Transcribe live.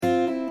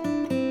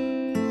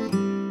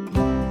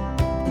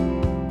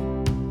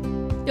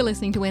You're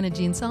listening to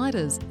Energy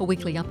Insiders, a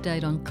weekly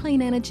update on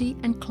clean energy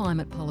and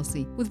climate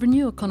policy with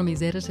Renew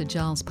Economy's editor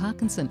Giles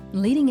Parkinson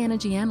and leading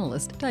energy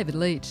analyst David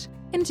Leach.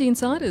 Energy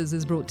Insiders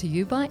is brought to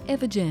you by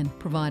Evergen,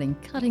 providing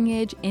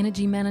cutting-edge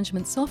energy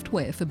management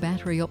software for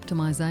battery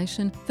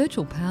optimisation,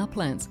 virtual power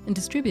plants and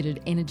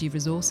distributed energy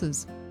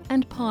resources.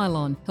 And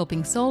Pylon,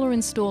 helping solar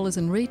installers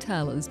and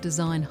retailers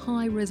design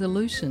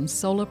high-resolution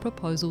solar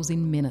proposals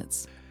in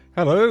minutes.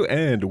 Hello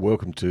and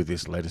welcome to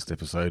this latest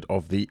episode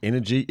of the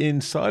Energy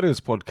Insiders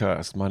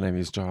podcast. My name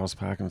is Giles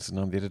Parkinson.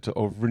 I'm the editor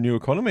of Renew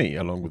Economy,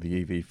 along with the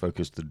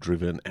EV-focused, the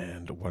driven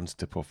and one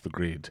step off the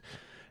grid.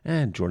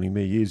 And joining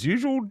me as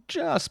usual,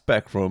 just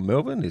back from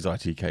Melbourne, is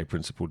ITK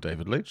Principal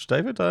David Leach.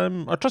 David,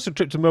 I trust your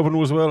trip to Melbourne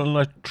was well, and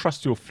I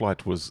trust your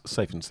flight was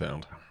safe and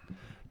sound.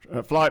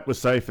 Flight was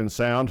safe and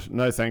sound,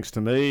 no thanks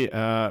to me.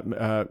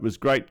 It was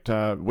great.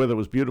 Weather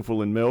was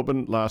beautiful in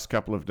Melbourne last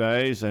couple of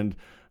days, and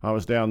I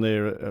was down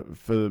there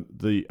for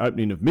the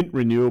opening of Mint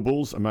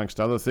Renewables, amongst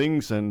other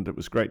things, and it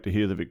was great to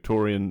hear the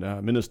Victorian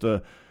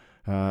Minister,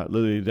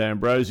 Lily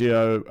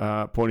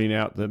D'Ambrosio, pointing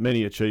out the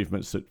many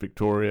achievements that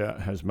Victoria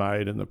has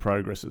made and the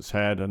progress it's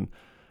had, and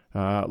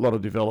a lot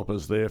of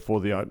developers there for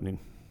the opening.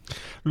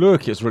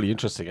 Look, it's really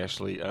interesting,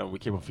 actually. We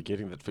keep on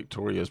forgetting that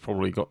Victoria has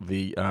probably got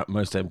the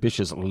most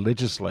ambitious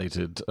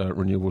legislated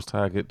renewables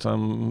target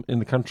in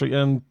the country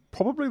and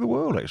probably the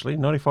world, actually.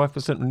 95%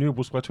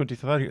 renewables by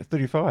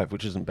 2035,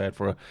 which isn't bad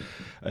for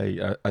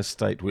a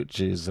state which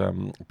is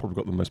probably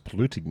got the most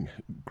polluting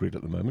grid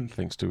at the moment,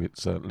 thanks to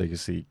its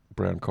legacy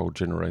brown coal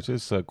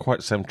generators. So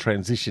quite some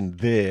transition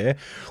there.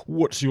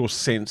 What's your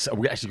sense?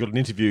 We actually got an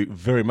interview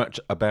very much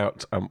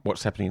about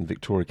what's happening in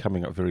Victoria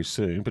coming up very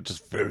soon, but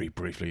just very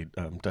briefly,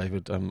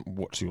 David,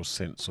 what's your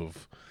sense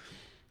of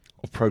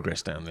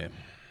progress down there?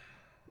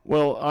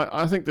 Well,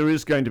 I think there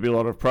is going to be a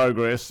lot of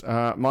progress.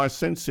 My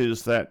sense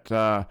is that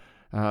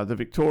the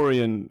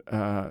Victorian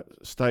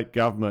state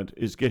government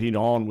is getting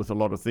on with a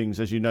lot of things.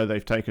 As you know,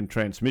 they've taken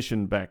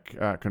transmission back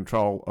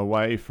control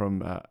away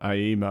from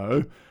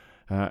AEMO,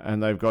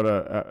 and they've got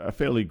a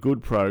fairly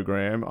good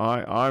program.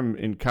 I'm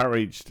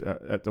encouraged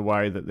at the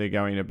way that they're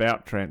going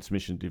about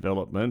transmission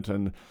development,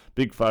 and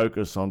big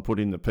focus on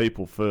putting the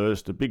people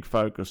first, a big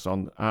focus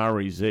on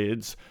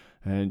REZs.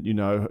 And, you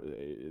know,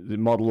 the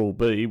model will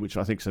be, which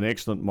I think is an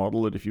excellent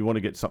model, that if you want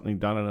to get something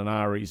done in an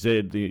REZ,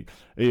 the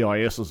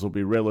EISs will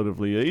be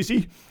relatively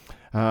easy.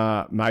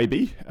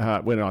 Maybe,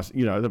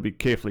 they'll be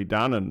carefully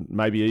done and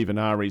maybe even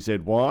REZ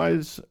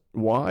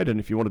wide. And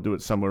if you want to do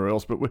it somewhere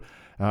else, but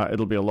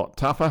it'll be a lot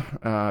tougher.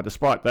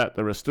 Despite that,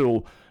 there are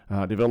still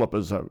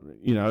developers,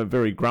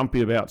 very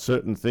grumpy about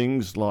certain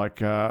things like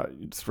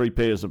 3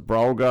 pairs of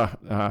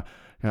Brolga.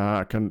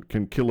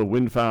 Can kill a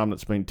wind farm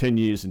that's been 10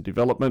 years in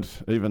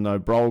development, even though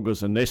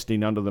Brolgas are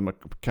nesting under the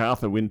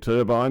MacArthur wind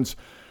turbines,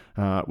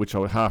 which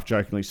I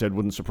half-jokingly said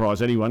wouldn't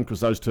surprise anyone because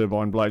those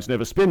turbine blades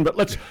never spin. But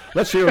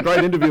let's hear a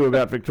great interview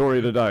about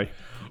Victoria today.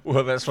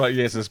 Well, that's right,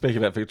 yes. And speaking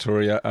about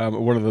Victoria,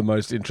 one of the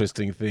most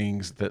interesting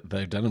things that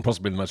they've done, and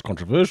possibly the most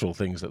controversial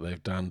things that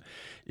they've done,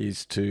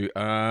 is to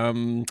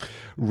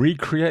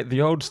recreate the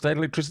old State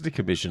Electricity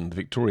Commission, the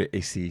Victoria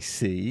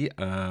SEC.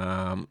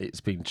 It's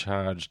been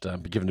charged,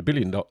 given $1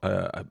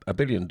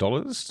 billion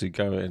to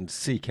go and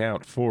seek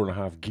out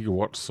 4.5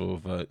 gigawatts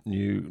of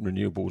new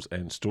renewables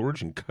and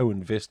storage and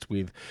co-invest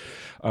with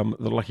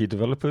the lucky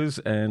developers.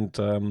 And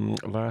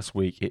last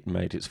week it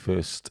made its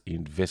first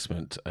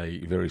investment,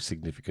 a very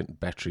significant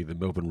battery, the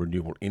Melbourne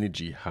Renewable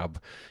Energy Hub,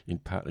 in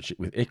partnership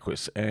with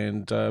Equus.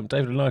 And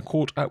David and I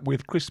caught up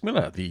with Chris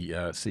Miller, the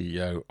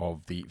CEO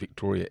of the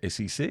Victoria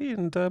SEC,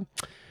 and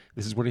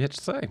this is what he had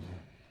to say.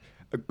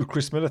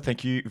 Chris Miller,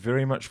 thank you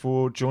very much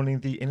for joining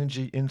the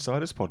Energy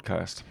Insiders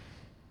podcast.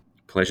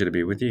 Pleasure to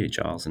be with you,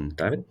 Giles and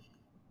David.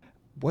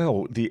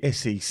 Well, the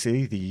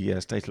SEC, the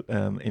State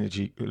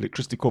Energy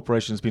Electricity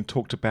Corporation, has been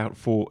talked about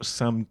for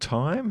some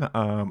time.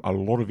 A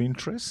lot of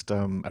interest,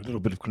 a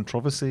little bit of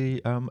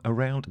controversy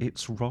around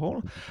its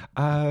role.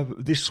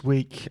 This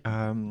week,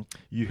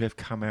 you have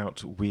come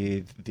out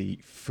with the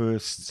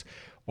first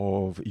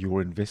of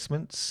your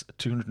investments,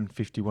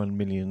 $251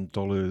 million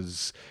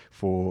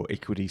for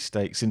equity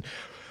stakes in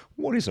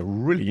what is a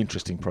really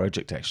interesting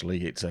project.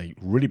 Actually, it's a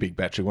really big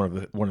battery,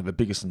 one of the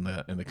biggest in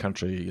the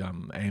country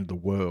and the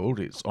world.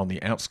 It's on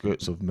the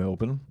outskirts of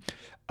Melbourne.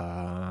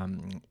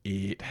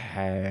 It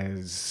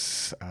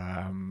has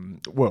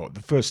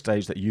the first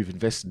stage that you've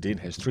invested in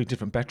has 3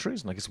 different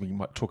batteries, and I guess we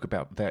might talk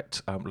about that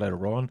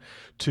later on.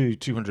 2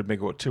 200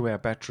 megawatt 2-hour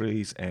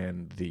batteries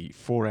and the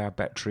 4-hour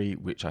battery,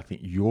 which I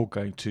think you're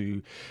going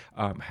to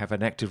have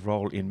an active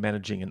role in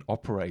managing and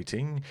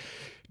operating.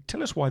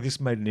 Tell us why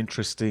this made an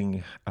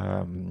interesting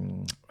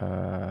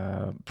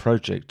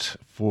project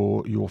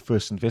for your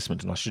first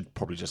investment. And I should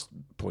probably just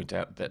point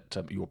out that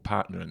your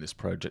partner in this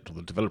project, or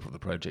the developer of the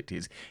project,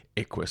 is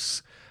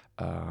Equus,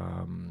 the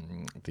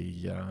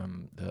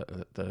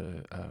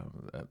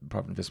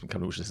private investment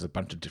company, which has a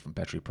bunch of different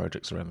battery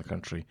projects around the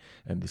country,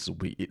 and this will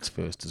be its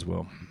first as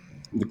well.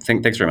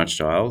 Thanks very much,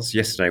 Giles.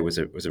 Yesterday was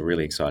a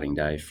really exciting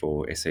day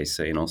for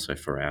SEC and also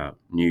for our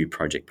new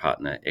project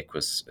partner,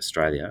 Equus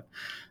Australia.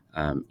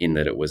 in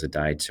that it was a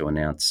day to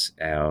announce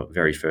our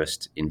very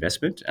first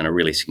investment, and a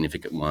really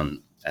significant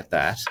one at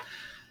that.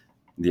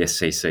 The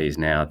SEC is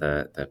now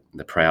the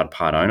proud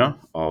part owner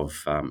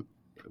of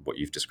what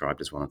you've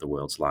described as one of the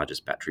world's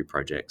largest battery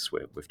projects,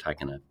 where we've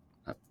taken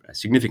a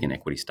significant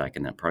equity stake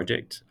in that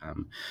project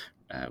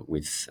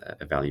with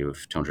a value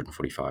of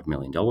 $245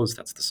 million.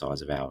 That's the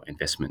size of our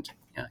investment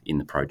in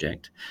the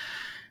project.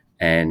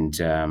 And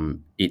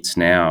it's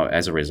now,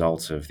 as a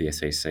result of the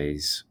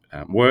SEC's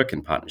work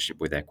and partnership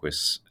with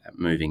Equus,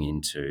 moving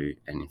into,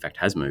 and in fact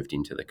has moved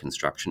into, the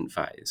construction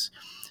phase.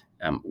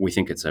 We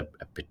think it's a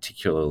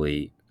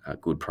particularly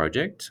good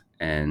project,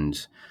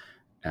 and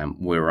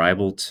we're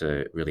able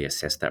to really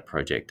assess that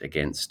project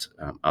against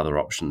other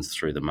options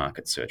through the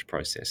market search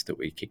process that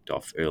we kicked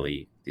off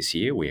early this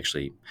year. We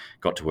actually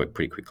got to work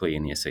pretty quickly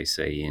in the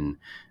SEC in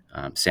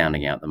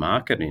sounding out the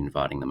market and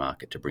inviting the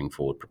market to bring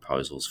forward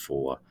proposals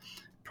for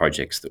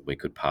projects that we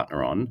could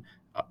partner on.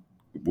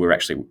 We're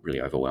actually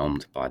really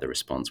overwhelmed by the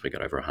response. We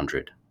got over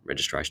 100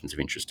 registrations of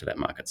interest to that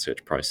market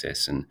search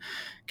process, and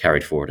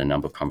carried forward a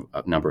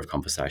number of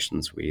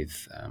conversations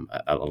with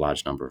a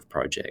large number of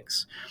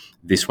projects.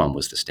 This one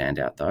was the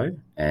standout, though,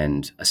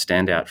 and a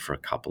standout for a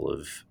couple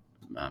of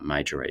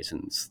major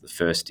reasons. The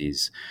first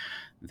is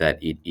that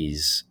it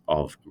is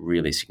of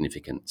really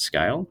significant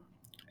scale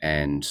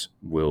and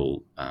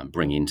will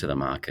bring into the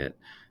market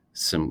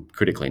some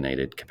critically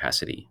needed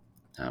capacity,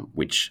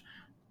 which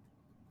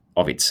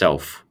of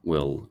itself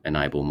will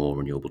enable more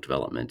renewable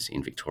development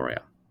in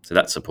Victoria. So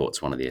that supports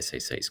one of the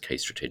SEC's key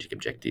strategic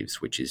objectives,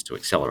 which is to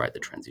accelerate the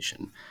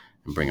transition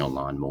and bring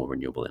online more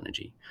renewable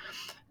energy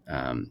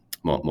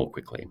more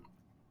quickly.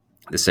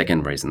 The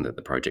second reason that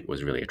the project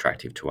was really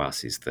attractive to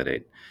us is that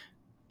it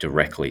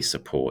directly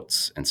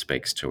supports and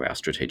speaks to our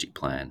strategic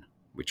plan,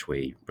 which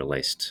we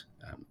released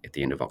at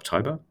the end of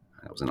October.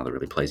 That was another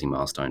really pleasing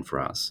milestone for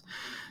us.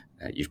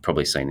 You've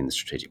probably seen in the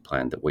strategic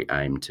plan that we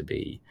aim to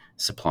be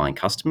supplying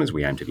customers.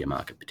 We aim to be a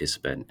market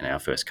participant, and our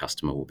first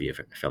customer will be a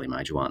fairly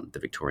major one, the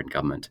Victorian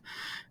government.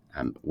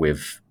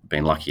 We've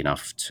been lucky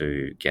enough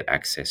to get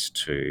access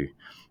to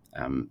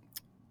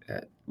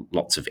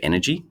lots of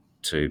energy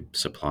to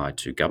supply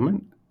to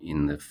government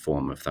in the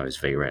form of those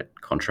VRET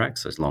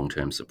contracts, those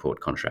long-term support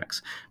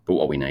contracts. But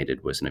what we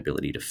needed was an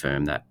ability to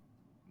firm that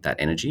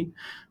energy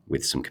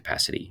with some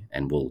capacity,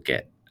 and we'll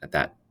get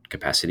that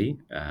capacity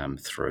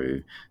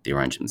through the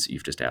arrangements that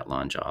you've just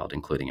outlined, Giles,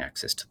 including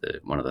access to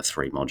one of the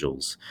 3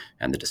 modules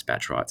and the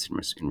dispatch rights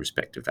in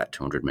respect of that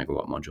 200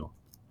 megawatt module.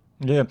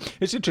 Yeah,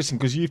 it's interesting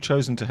because you've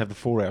chosen to have the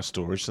 4-hour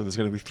storage, so there's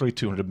going to be 3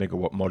 200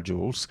 megawatt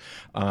modules.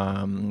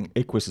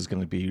 Equus is going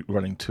to be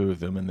running 2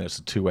 of them, and there's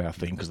a 2-hour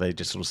thing because they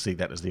just sort of see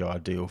that as the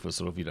ideal for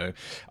sort of,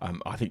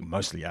 I think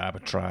mostly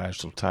arbitrage,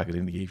 sort of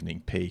targeting the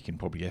evening peak and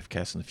probably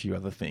FCAS and a few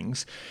other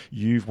things.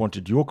 You've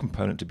wanted your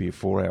component to be a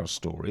 4-hour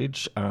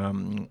storage.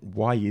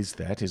 Why is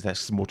that? Is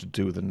that more to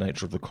do with the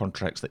nature of the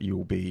contracts that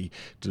you'll be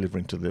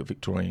delivering to the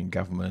Victorian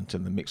government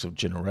and the mix of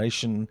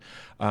generation?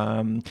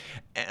 And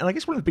I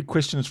guess one of the big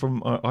questions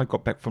I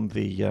got back from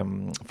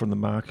the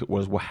market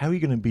was, well, how are you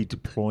going to be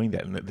deploying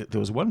that? And there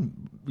was one,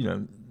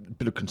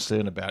 bit of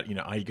concern about,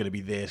 are you going to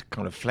be there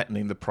kind of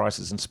flattening the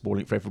prices and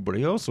spoiling it for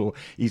everybody else, or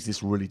is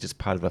this really just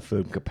part of a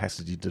firm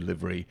capacity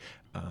delivery?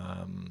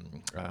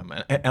 And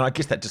I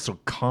guess that just sort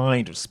of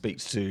kind of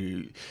speaks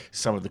to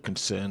some of the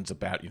concerns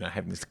about,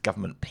 having this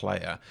government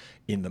player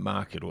in the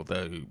market,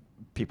 although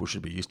people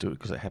should be used to it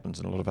because it happens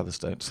in a lot of other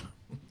states.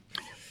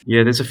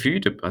 Yeah, I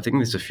think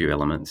there's a few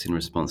elements in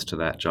response to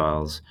that,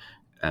 Giles.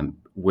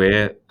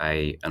 We're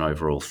an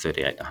overall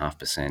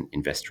 38.5%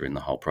 investor in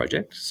the whole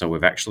project, so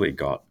we've actually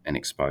got an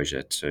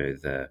exposure to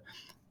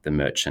the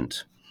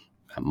merchant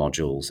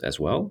modules as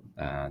well,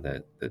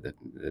 the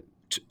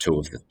two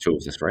of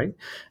the 3,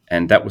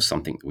 and that was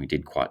something that we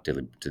did quite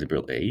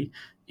deliberately,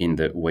 in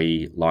that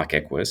we, like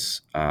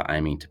Equus, are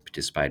aiming to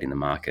participate in the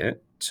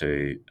market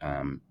to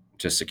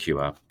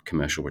secure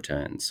commercial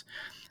returns.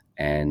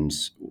 And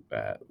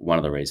one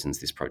of the reasons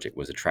this project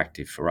was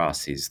attractive for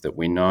us is that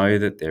we know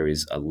that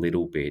there's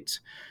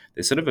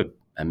sort of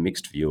a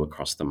mixed view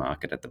across the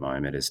market at the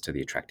moment as to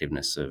the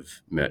attractiveness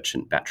of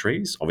merchant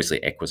batteries.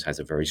 Obviously, Equus has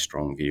a very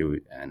strong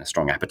view and a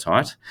strong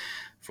appetite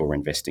for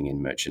investing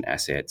in merchant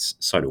assets.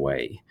 So do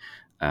we.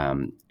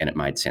 And it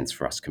made sense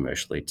for us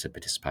commercially to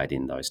participate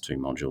in those 2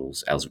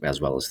 modules as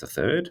well as the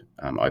third,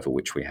 over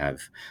which we have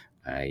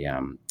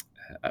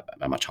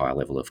a much higher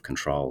level of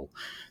control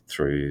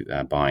through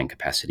buying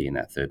capacity in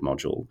that third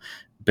module.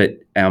 But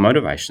our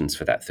motivations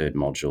for that third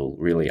module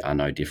really are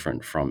no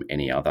different from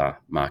any other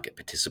market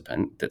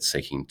participant that's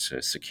seeking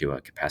to secure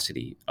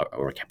capacity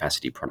or a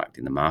capacity product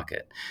in the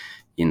market,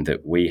 in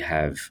that we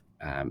have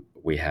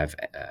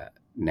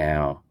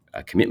now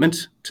a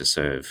commitment to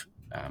serve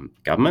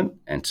government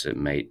and to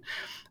meet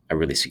a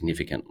really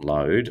significant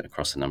load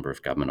across a number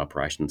of government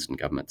operations and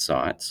government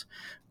sites.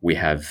 We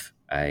have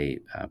a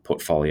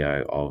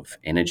portfolio of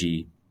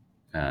energy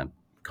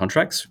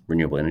contracts,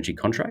 renewable energy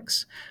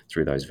contracts,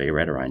 through those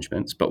VRET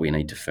arrangements, but we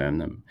need to firm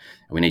them.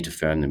 And we need to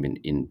firm them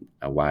in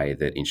a way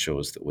that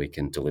ensures that we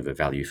can deliver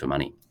value for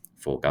money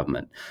for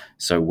government.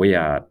 So we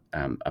are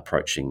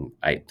approaching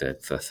the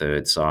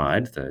third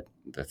side,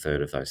 the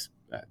third of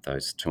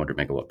those 200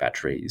 megawatt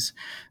batteries,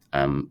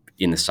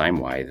 in the same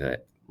way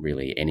that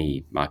really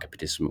any market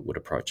participant would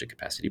approach a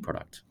capacity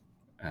product.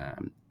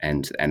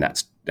 And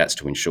that's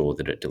to ensure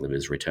that it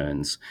delivers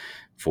returns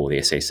for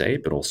the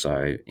SEC, but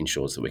also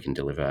ensures that we can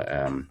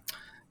deliver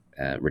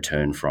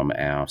return from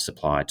our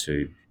supply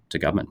to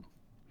government.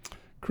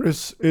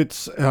 Chris,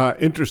 it's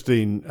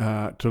interesting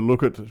to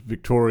look at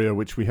Victoria,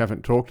 which we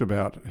haven't talked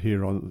about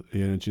here on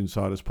the Energy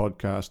Insiders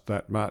podcast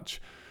that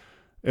much.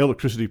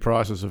 Electricity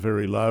prices are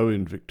very low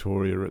in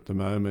Victoria at the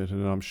moment,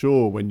 and I'm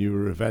sure when you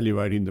were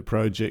evaluating the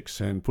projects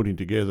and putting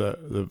together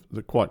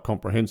the quite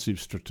comprehensive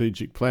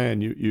strategic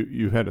plan,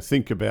 you had to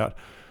think about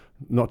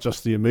not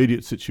just the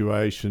immediate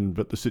situation,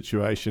 but the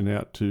situation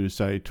out to,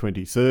 say,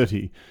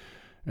 2030.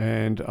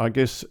 And I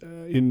guess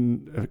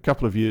in a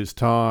couple of years'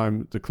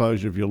 time, the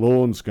closure of your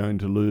lawn's going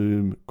to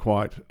loom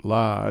quite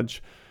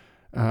large.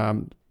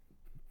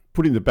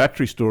 Putting the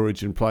battery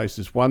storage in place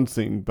is one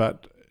thing,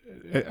 but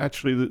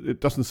actually it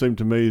doesn't seem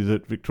to me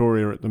that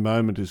Victoria at the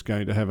moment is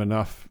going to have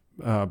enough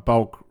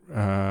bulk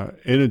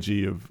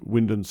energy of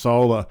wind and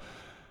solar.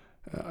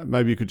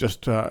 Maybe you could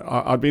just,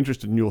 I'd be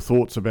interested in your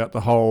thoughts about the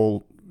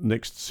whole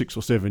next 6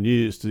 or 7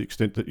 years, to the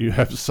extent that you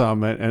have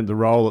some, and the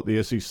role that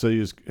the SEC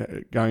is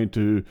going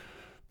to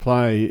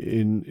play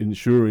in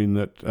ensuring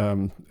that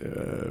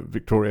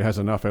Victoria has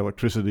enough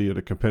electricity at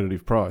a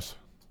competitive price.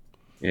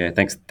 Yeah,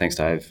 thanks,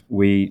 Dave.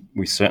 We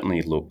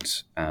certainly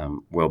looked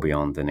well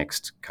beyond the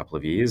next couple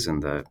of years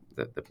and the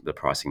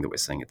pricing that we're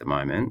seeing at the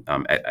moment.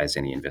 As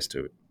any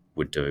investor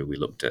would do, we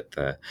looked at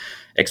the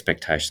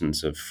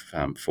expectations of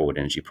forward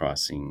energy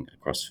pricing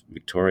across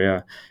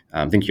Victoria.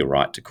 I think you're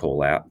right to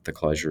call out the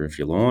closure of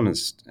your lawn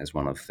as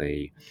one of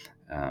the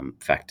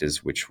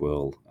factors which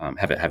will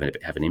have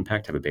an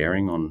impact, have a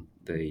bearing on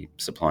the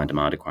supply and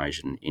demand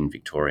equation in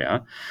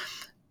Victoria.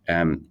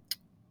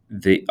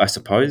 I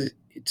suppose,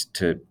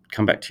 to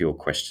come back to your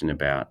question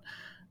about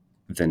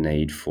the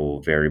need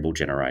for variable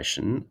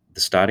generation, the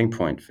starting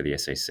point for the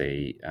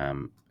SEC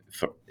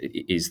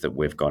is that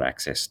we've got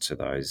access to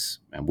those,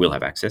 and we'll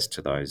have access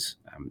to those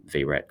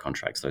VRAT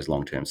contracts, those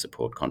long-term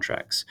support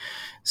contracts.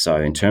 So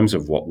in terms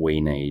of what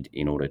we need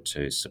in order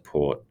to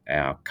support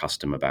our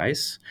customer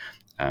base,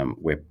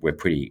 we're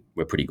pretty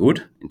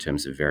good in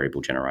terms of variable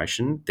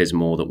generation. There's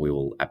more that we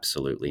will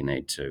absolutely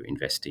need to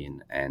invest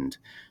in and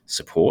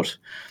support,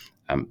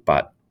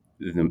 but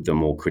the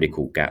more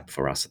critical gap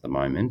for us at the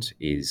moment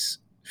is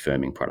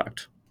firming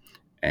product,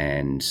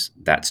 and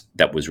that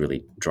was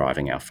really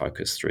driving our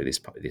focus through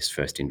this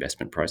first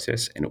investment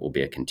process, and it will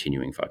be a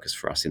continuing focus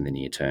for us in the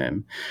near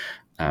term.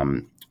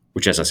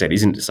 Which, as I said,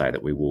 isn't to say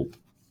that we will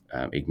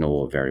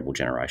ignore variable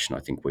generation. I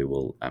think we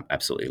will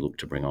absolutely look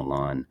to bring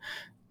online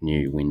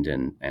new wind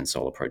and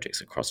solar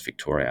projects across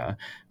Victoria.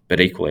 But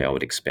equally, I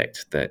would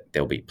expect that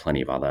there'll be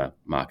plenty of other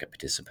market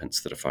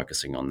participants that are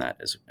focusing on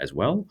that as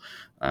well.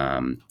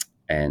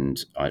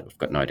 And I've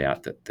got no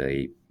doubt that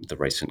the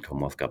recent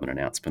Commonwealth Government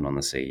announcement on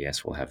the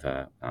CES will have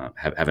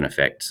an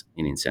effect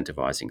in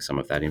incentivising some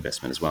of that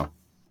investment as well.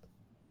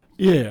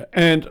 Yeah,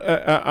 and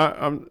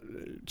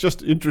I'm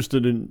just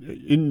interested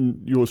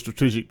in your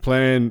strategic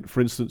plan.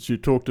 For instance, you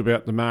talked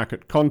about the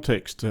market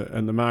context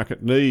and the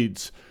market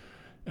needs.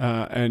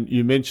 And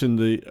you mentioned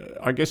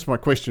I guess my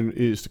question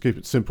is, to keep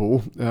it simple,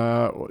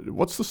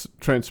 what's the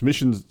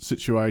transmission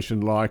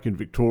situation like in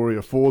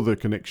Victoria for the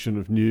connection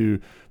of new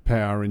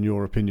power, in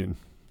your opinion?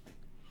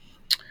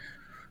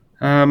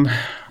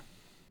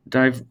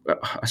 Dave,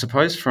 I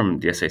suppose from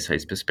the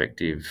SEC's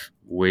perspective,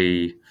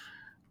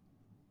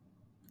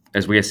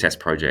 as we assess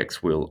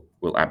projects, we'll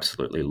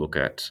absolutely look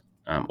at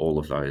all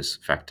of those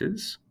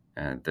factors,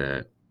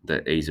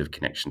 the ease of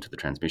connection to the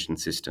transmission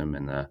system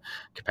and the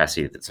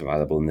capacity that's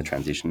available in the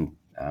transition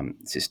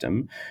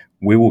system.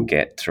 We will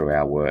get, through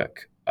our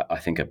work, I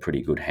think, a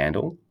pretty good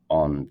handle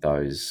on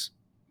those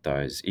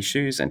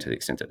issues, and to the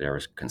extent that there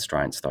are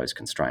constraints, those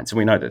constraints. And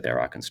we know that there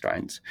are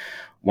constraints.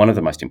 One of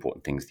the most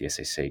important things the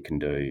SEC can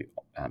do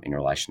in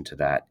relation to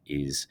that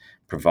is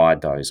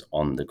provide those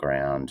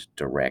on-the-ground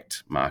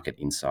direct market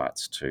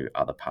insights to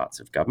other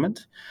parts of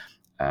government.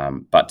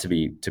 But to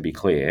be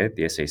clear,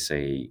 the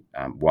SEC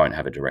won't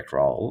have a direct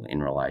role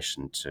in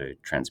relation to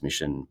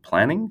transmission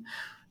planning,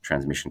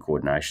 transmission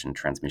coordination,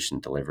 transmission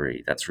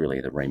delivery. That's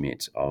really the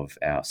remit of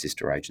our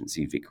sister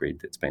agency,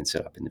 VicGrid, that's been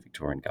set up in the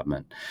Victorian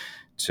government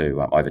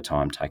to, over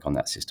time, take on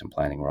that system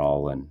planning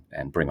role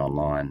and bring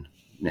online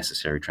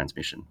necessary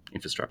transmission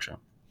infrastructure.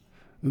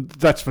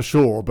 That's for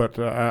sure, but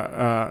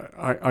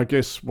I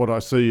guess what I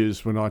see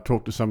is, when I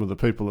talk to some of the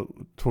people that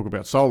talk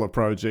about solar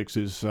projects,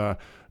 is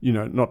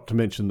not to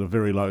mention the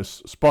very low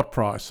spot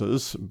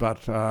prices,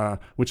 but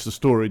which the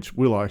storage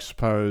will, I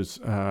suppose,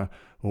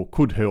 or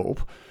could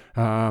help,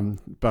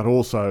 but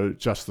also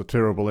just the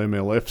terrible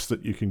MLFs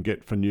that you can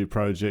get for new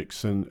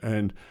projects,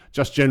 and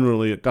just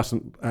generally it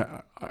doesn't,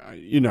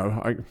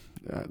 the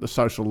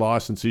social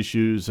license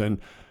issues and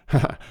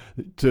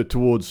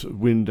towards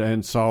wind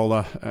and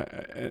solar.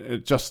 I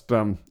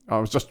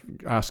was just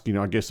asking,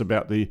 I guess,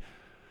 about the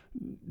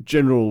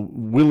general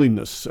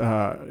willingness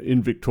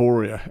in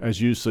Victoria,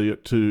 as you see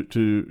it,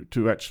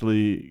 to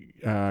actually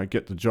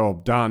get the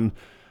job done,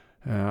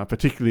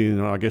 particularly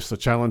in, I guess, the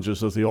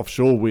challenges of the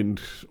offshore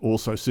wind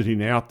also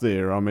sitting out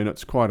there. I mean,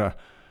 it's quite a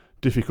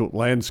difficult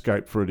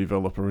landscape for a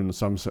developer in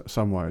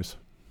some ways.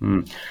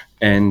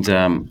 And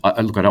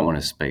I don't want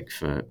to speak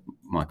for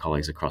my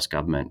colleagues across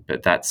government,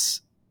 but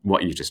that's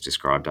what you just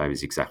described, Dave,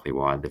 is exactly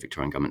why the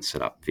Victorian government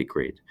set up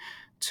VicGrid,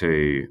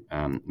 to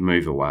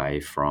move away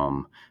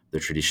from the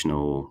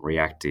traditional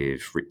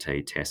reactive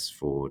RIT tests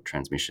for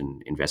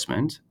transmission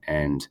investment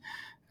and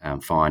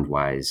find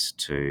ways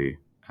to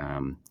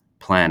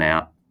plan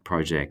out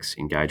projects,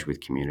 engage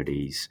with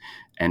communities,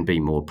 and be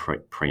more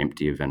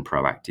preemptive and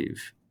proactive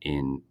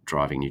in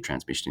driving new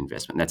transmission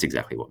investment. And that's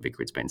exactly what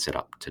VicGrid's been set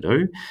up to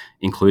do,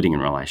 including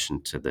in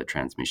relation to the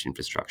transmission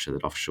infrastructure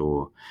that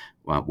offshore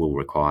will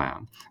require.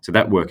 So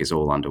that work is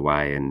all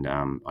underway, and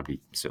I'd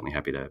be certainly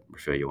happy to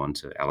refer you on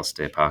to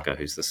Alastair Parker,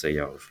 who's the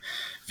CEO of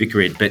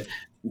VicGrid. But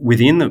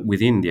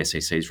within the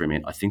SEC's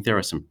remit, I think there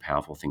are some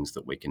powerful things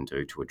that we can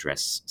do to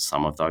address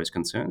some of those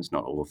concerns,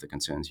 not all of the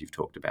concerns you've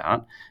talked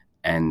about,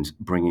 and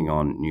bringing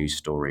on new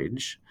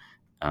storage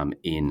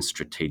in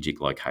strategic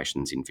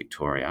locations in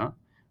Victoria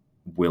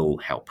will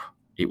help.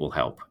 It will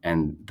help.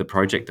 And the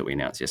project that we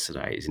announced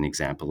yesterday is an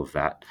example of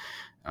that.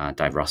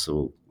 Dave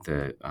Russell,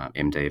 the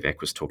MD of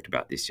Equus, talked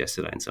about this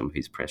yesterday in some of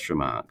his press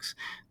remarks,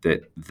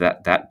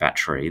 that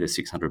battery, the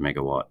 600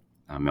 megawatt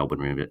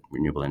Melbourne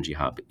Renewable Energy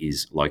Hub,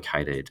 is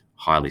located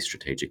highly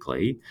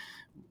strategically,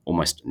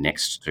 almost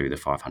next to the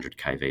 500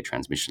 kV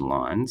transmission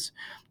lines,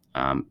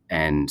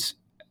 and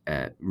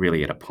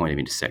really at a point of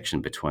intersection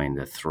between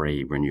the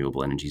three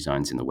renewable energy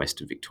zones in the west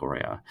of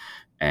Victoria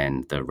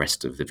and the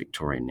rest of the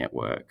Victorian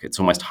network. It's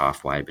almost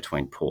halfway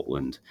between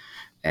Portland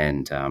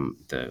and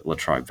the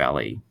Latrobe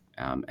Valley,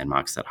 and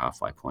marks that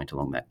halfway point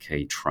along that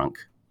key trunk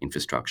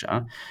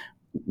infrastructure.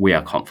 We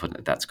are confident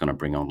that that's going to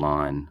bring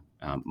online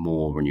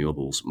more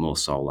renewables, more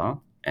solar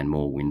and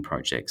more wind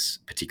projects,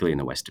 particularly in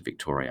the west of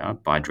Victoria,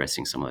 by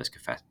addressing some of those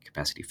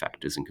capacity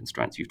factors and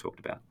constraints you've talked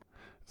about.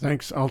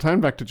 Thanks. I'll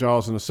turn back to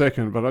Giles in a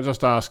second, but I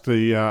just asked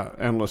the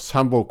analyst's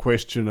humble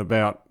question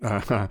about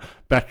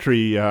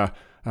battery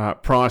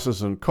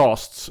prices and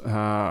costs.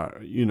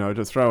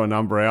 To throw a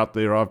number out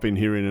there, I've been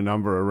hearing a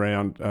number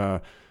around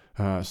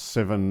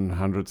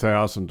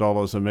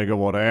 $700,000 a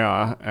megawatt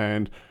hour,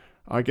 and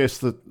I guess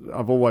that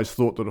I've always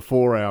thought that a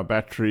 4-hour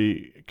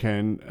battery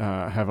can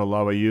have a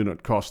lower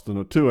unit cost than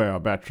a 2-hour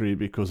battery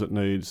because it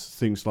needs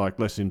things like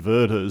less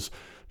inverters.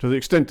 To the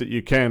extent that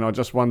you can, I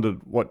just wondered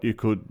what you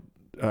could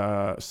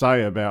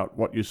say about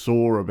what you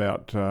saw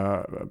about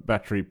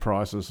battery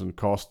prices and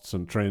costs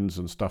and trends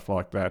and stuff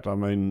like that. I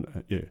mean,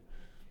 yeah.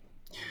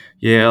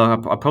 Yeah,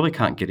 I probably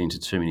can't get into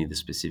too many of the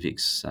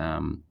specifics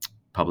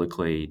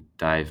publicly,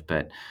 Dave,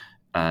 but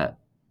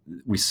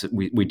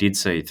we did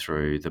see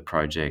through the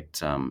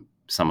project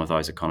some of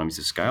those economies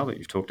of scale that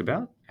you've talked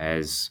about.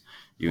 As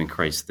you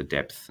increase the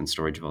depth and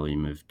storage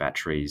volume of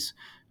batteries,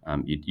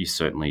 you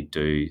certainly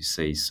do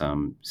see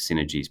some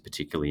synergies,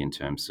 particularly in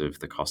terms of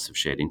the cost of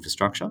shared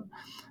infrastructure,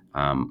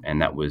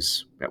 and that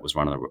was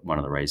one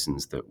of the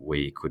reasons that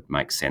we could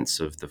make sense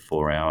of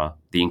the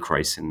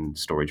increase in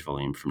storage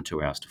volume from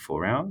 2 hours to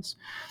 4 hours.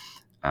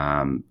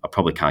 I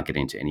probably can't get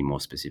into any more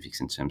specifics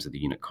in terms of the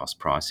unit cost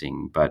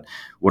pricing, but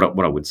what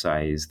I would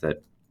say is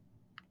that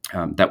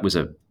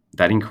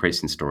that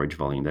increase in storage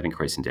volume, that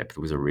increase in depth,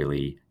 was a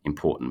really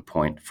important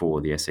point for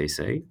the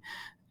SEC.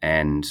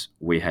 And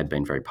we had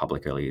been very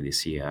public earlier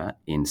this year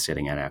in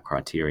setting out our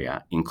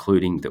criteria,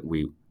 including that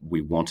we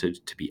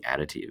wanted to be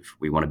additive.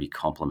 We want to be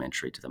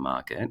complementary to the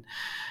market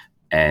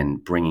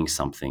and bringing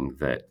something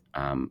that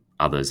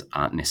others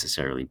aren't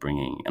necessarily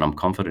bringing. And I'm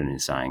confident in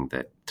saying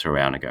that through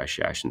our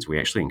negotiations, we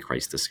actually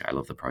increased the scale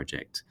of the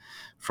project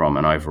from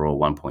an overall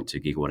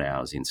 1.2 gigawatt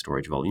hours in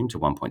storage volume to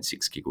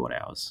 1.6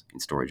 gigawatt hours in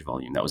storage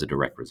volume. That was a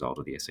direct result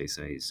of the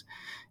SEC's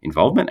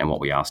involvement and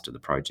what we asked of the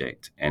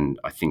project. And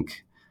I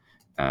think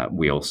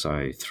we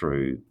also,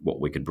 through what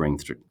we could bring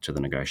to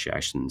the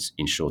negotiations,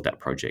 ensured that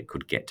project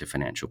could get to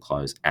financial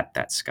close at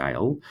that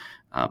scale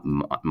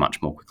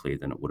much more quickly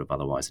than it would have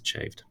otherwise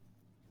achieved.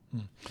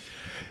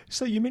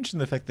 So you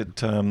mentioned the fact that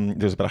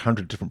there's about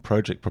 100 different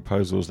project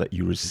proposals that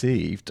you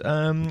received.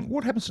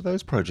 What happens to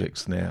those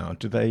projects now?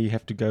 Do they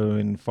have to go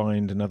and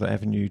find another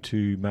avenue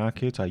to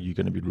market? Are you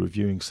going to be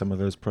reviewing some of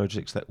those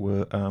projects that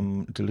were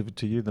delivered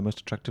to you, the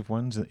most attractive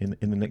ones, in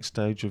the next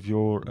stage of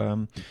your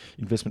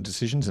investment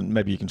decisions? And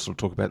maybe you can sort of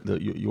talk about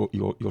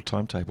your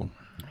timetable.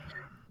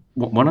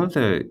 One of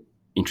the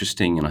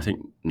interesting and I think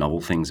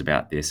novel things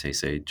about the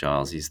SEC,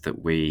 Giles, is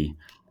that we're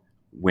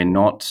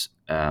not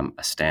a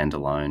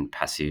standalone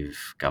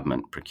passive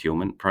government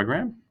procurement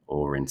program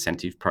or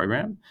incentive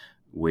program.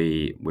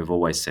 We've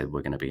always said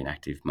we're going to be an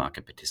active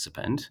market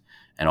participant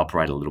and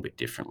operate a little bit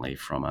differently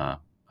from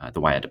the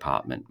way a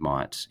department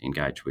might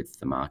engage with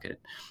the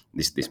market.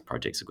 This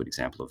project's a good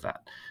example of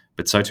that.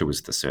 But so too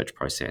was the search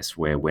process,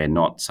 where we're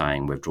not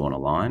saying we've drawn a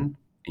line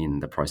in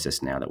the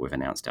process now that we've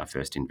announced our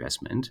first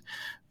investment,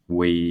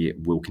 we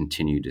will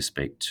continue to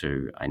speak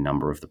to a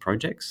number of the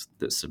projects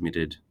that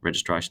submitted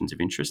registrations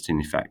of interest.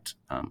 And in fact,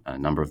 a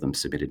number of them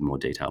submitted more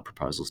detailed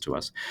proposals to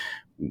us.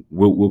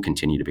 We'll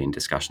continue to be in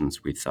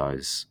discussions with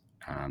those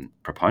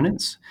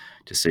proponents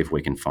to see if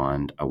we can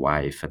find a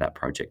way for that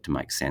project to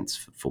make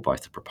sense for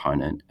both the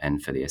proponent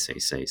and for the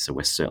SEC. So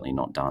we're certainly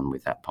not done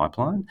with that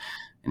pipeline.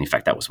 And in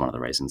fact, that was one of the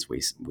reasons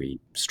we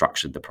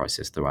structured the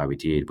process the way we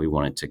did. We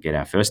wanted to get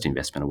our first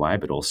investment away,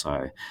 but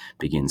also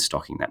begin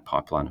stocking that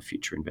pipeline of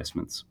future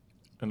investments.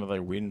 And are they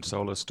wind,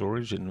 solar,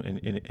 storage?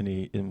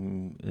 Any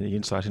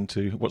insight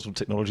into what sort of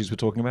technologies we're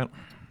talking about?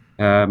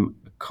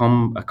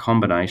 A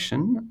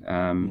combination.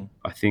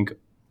 I think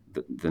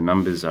the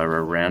numbers are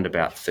around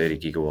about 30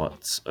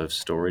 gigawatts of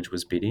storage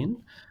was bid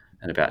in,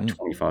 and about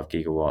 25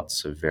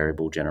 gigawatts of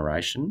variable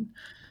generation.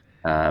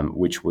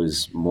 Which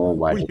was more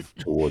weighted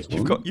towards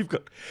wind.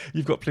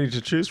 You've got plenty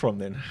to choose from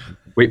then.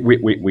 We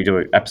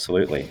do,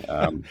 absolutely.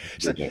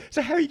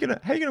 So how are you going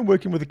to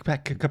work in with the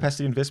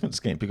capacity investment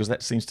scheme? Because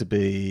that seems to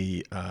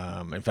be,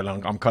 in fact,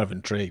 I'm kind of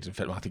intrigued. In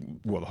fact, I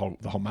think the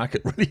whole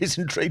market really is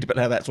intrigued about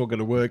how that's all going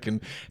to work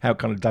and how it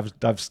kind of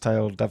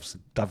dovetails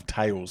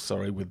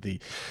with the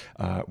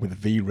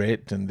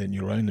VRET and then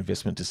your own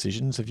investment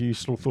decisions. Have you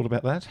sort of thought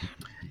about that?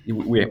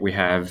 We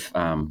have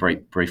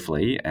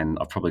briefly, and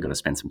I've probably got to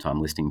spend some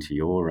time listening to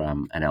your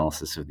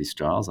analysis of this,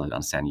 Giles. I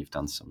understand you've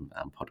done some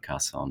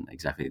podcasts on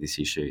exactly this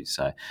issue,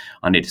 so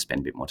I need to spend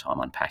a bit more time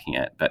unpacking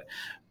it. But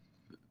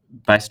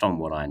based on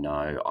what I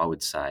know, I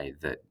would say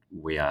that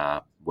we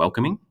are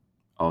welcoming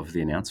of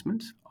the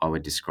announcement. I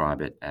would describe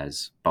it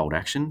as bold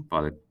action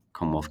by the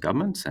Commonwealth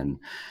Government and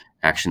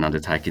action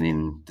undertaken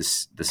in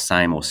the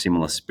same or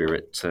similar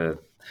spirit to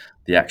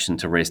the action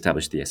to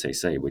re-establish the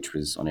SEC, which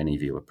was, on any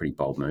view, a pretty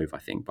bold move, I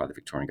think, by the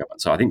Victorian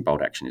Government. So I think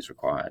bold action is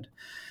required,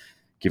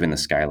 given the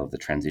scale of the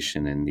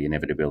transition and the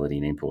inevitability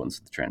and importance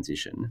of the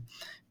transition.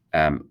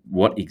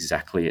 What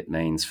exactly it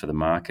means for the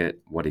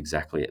market, what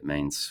exactly it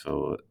means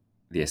for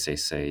the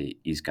SEC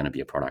is going to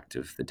be a product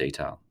of the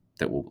detail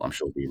that will, I'm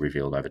sure, be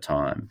revealed over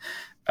time.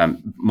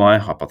 My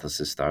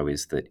hypothesis, though,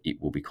 is that it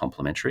will be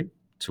complementary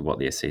to what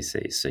the SEC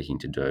is seeking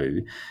to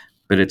do,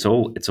 but it's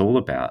all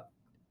about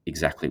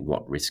exactly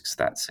what risks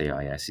that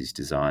CIS is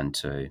designed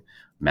to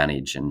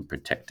manage and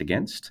protect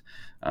against,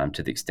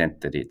 to the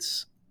extent that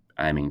it's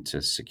aiming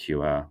to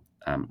secure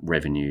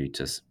revenue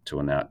to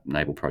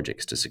enable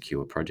projects to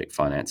secure project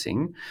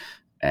financing,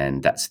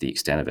 and that's the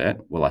extent of it.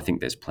 Well, I think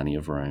there's plenty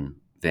of room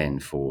then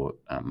for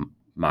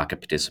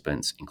market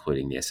participants,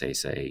 including the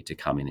SEC, to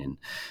come in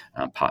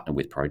and partner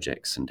with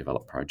projects and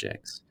develop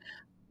projects.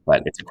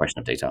 But it's a question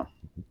of detail.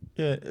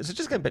 Yeah, so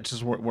just going back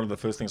to one of the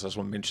first things I just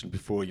want to mention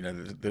before,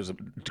 there's a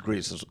degree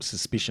of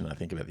suspicion, I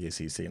think, about the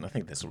SEC, and I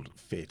think that's sort of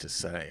fair to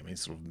say. I mean,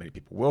 sort of many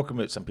people welcome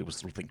it, some people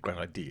sort of think great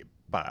idea,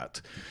 but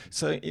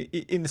so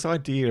in this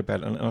idea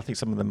about, and I think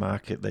some of the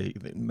market, they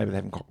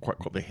haven't quite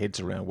got their heads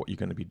around what you're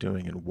going to be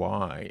doing and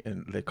why,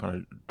 and they're kind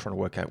of trying to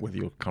work out whether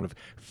you're kind of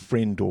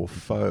friend or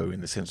foe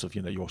in the sense of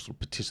your sort of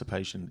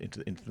participation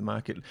into the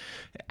market.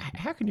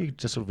 How can you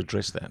just sort of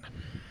address that?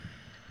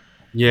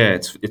 Yeah,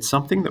 it's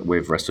something that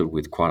we've wrestled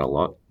with quite a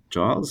lot,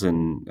 Giles,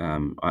 and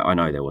I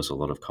know there was a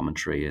lot of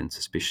commentary and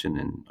suspicion,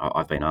 and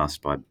I've been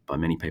asked by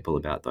many people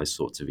about those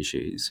sorts of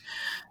issues.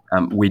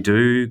 We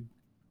do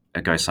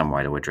go some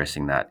way to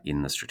addressing that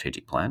in the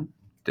strategic plan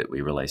that we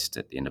released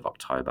at the end of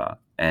October,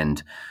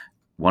 and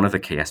one of the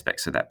key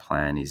aspects of that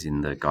plan is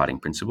in the guiding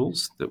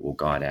principles that will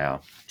guide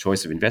our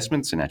choice of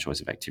investments and our choice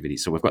of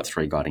activities. So we've got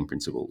 3 guiding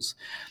principles.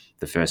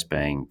 The first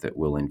being that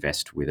we'll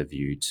invest with a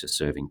view to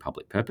serving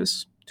public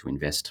purpose, to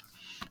invest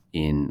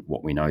in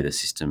what we know the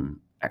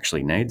system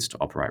actually needs to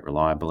operate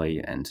reliably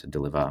and to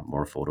deliver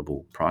more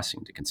affordable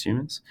pricing to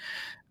consumers.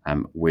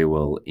 We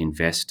will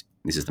invest,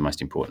 this is the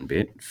most important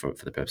bit for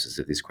the purposes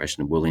of this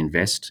question, we'll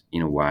invest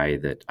in a way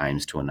that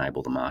aims to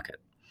enable the market,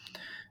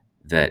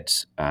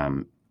 that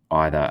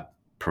either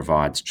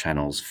provides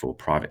channels for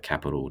private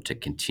capital to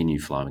continue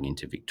flowing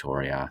into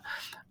Victoria,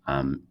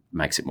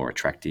 makes it more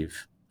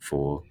attractive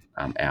for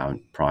our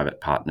private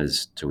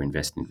partners to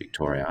invest in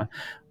Victoria,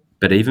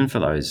 but even for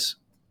those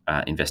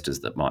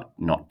investors that might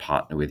not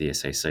partner with the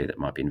SEC, that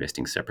might be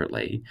investing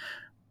separately,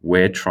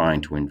 we're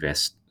trying to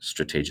invest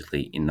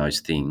strategically in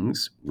those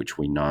things which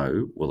we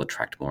know will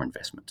attract more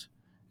investment.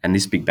 And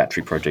this big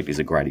battery project is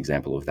a great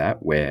example of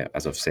that, where,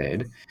 as I've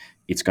said,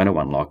 it's going to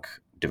unlock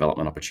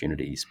development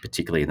opportunities,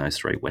 particularly in those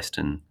 3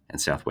 western and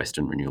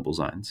southwestern renewable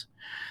zones.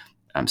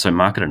 So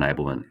market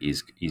enablement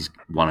is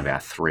one of our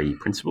 3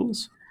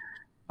 principles.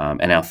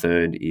 And our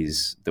third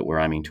is that we're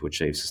aiming to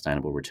achieve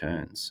sustainable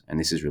returns. And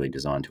this is really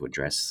designed to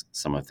address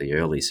some of the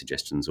early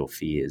suggestions or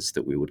fears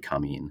that we would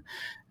come in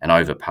and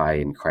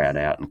overpay and crowd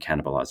out and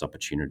cannibalise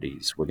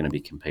opportunities. We're going to be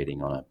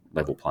competing on a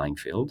level playing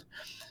field,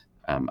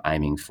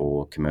 aiming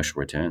for commercial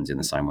returns in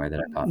the same way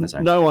that our partners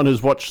aim. No one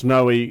who's watched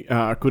Snowy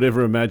could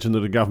ever imagine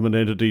that a government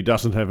entity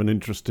doesn't have an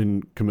interest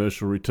in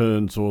commercial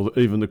returns, or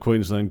even the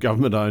Queensland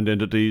government-owned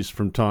entities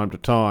from time to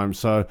time.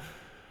 So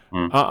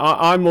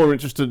I'm more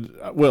interested.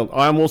 Well,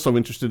 I'm also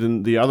interested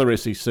in the other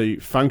SEC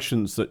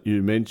functions that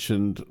you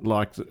mentioned,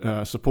 like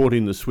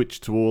supporting the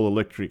switch to all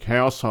electric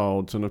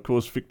households. And of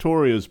course,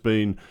 Victoria's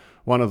been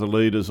one of the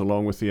leaders,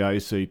 along with the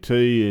ACT,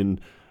 in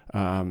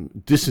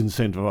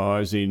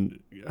disincentivising,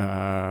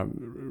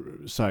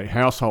 say,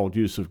 household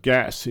use of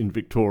gas in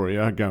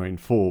Victoria going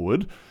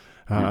forward.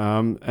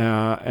 The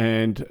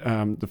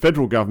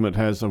federal government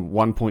has a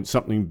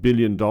 $1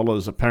 billion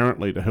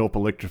apparently to help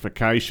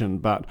electrification,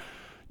 but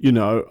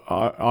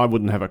I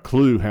wouldn't have a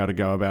clue how to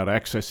go about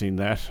accessing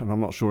that, and I'm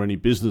not sure any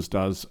business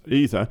does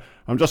either.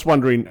 I'm just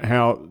wondering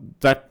how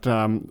that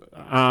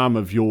arm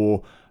of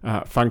your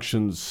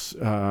functions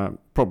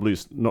probably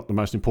is not the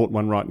most important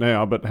one right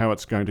now, but how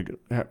it's going to,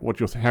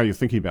 how you're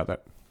thinking about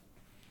that.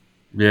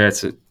 Yeah,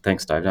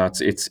 thanks, Dave. No,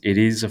 it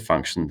is a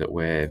function that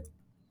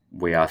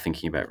we are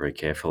thinking about very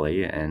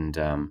carefully, and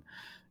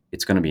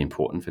it's going to be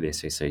important for the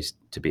SEC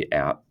to be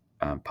out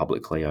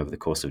publicly over the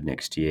course of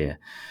next year,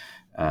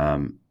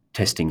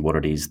 testing what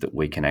it is that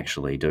we can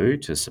actually do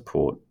to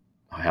support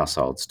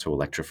households to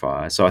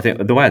electrify. So I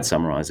think the way I'd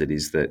summarise it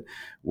is that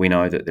we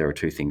know that there are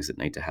two things that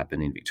need to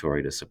happen in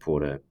Victoria to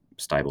support a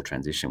stable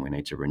transition. We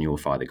need to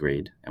renewify the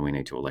grid, and we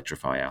need to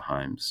electrify our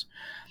homes.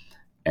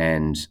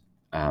 And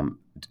I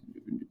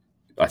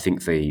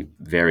think the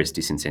various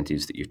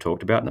disincentives that you've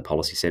talked about and the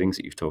policy settings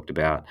that you've talked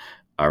about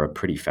are a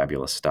pretty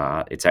fabulous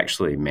start. It's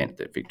actually meant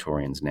that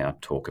Victorians now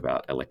talk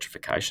about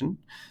electrification.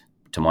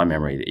 To my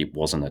memory, it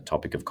wasn't a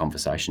topic of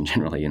conversation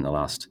generally in the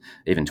last,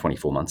 even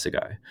 24 months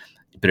ago,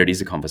 but it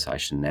is a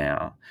conversation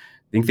now.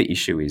 I think the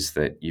issue is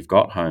that you've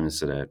got homes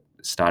that are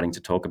starting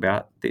to talk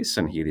about this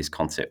and hear this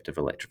concept of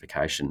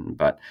electrification,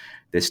 but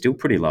there's still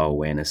pretty low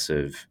awareness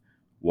of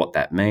what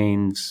that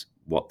means,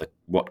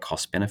 what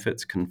cost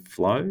benefits can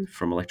flow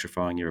from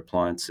electrifying your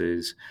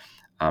appliances,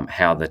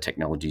 how the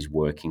technologies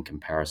work in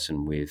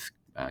comparison with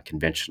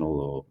conventional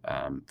or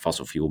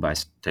fossil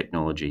fuel-based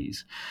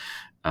technologies,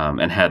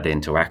 and how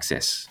then to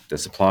access the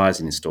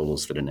suppliers and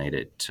installers that are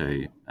needed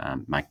to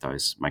make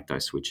those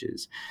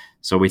switches.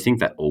 So we think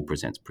that all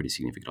presents pretty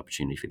significant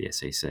opportunity for the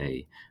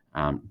SEC,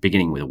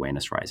 beginning with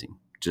awareness raising,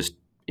 just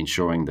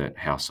ensuring that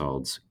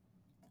households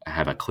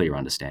have a clear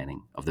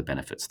understanding of the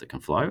benefits that can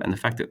flow and the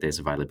fact that there's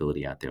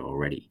availability out there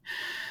already.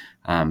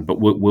 But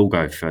we'll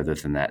go further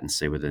than that and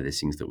see whether there's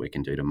things that we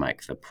can do to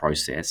make the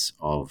process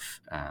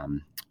of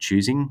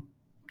choosing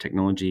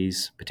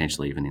technologies,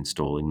 potentially even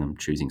installing them,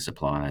 choosing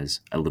suppliers,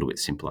 a little bit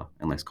simpler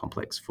and less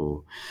complex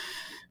for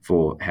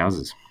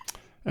houses.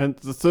 And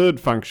the third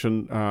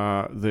function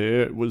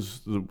there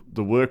was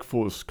the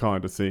workforce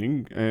kind of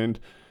thing. And,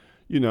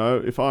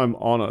 if I'm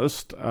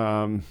honest,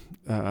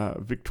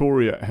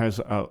 Victoria has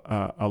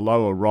a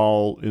lower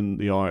role in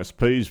the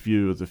ISP's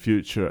view of the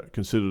future,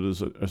 considered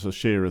as a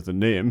share of the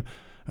NEM.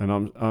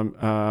 And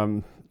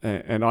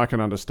and I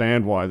can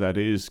understand why that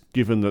is,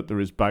 given that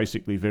there is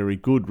basically very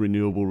good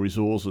renewable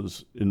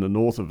resources in the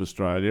north of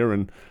Australia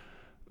and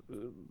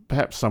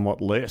perhaps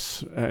somewhat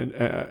less, and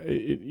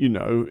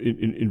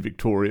in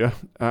Victoria.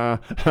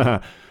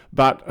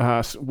 But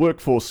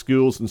workforce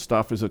skills and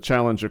stuff is a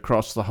challenge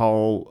across the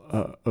whole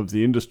of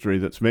the industry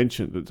that's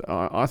mentioned.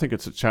 I think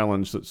it's a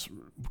challenge that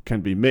can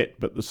be met,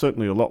 but there's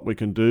certainly a lot we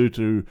can do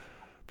to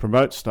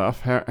promote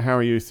stuff. How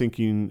are you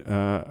thinking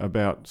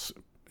about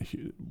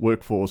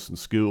workforce and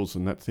skills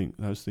and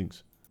those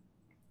things?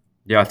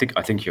 Yeah, I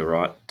think you're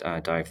right,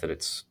 Dave, that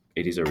it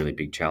is a really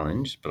big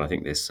challenge, but I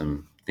think there's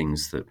some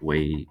things that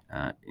we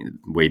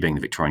being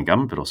the Victorian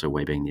government, but also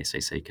we being the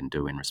SEC, can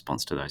do in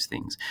response to those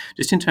things.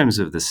 Just in terms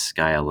of the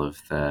scale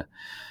of the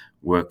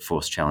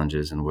workforce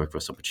challenges and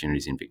workforce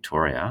opportunities in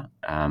Victoria,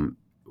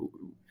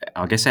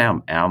 I guess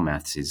our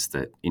maths is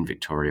that in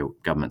Victoria,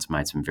 government's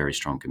made some very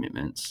strong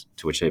commitments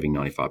to achieving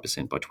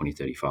 95% by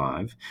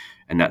 2035,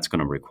 and that's going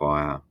to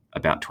require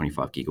about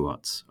 25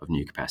 gigawatts of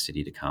new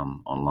capacity to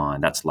come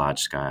online. That's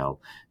large-scale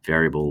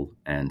variable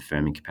and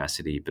firming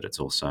capacity, but it's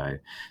also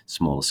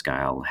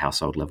smaller-scale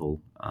household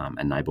level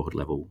and neighbourhood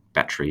level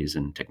batteries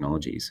and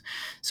technologies.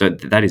 So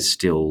that is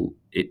still,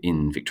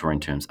 in Victorian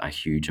terms, a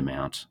huge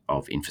amount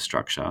of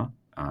infrastructure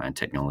and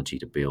technology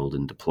to build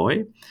and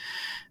deploy.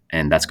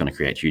 And that's going to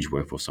create huge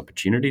workforce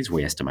opportunities.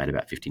 We estimate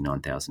about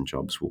 59,000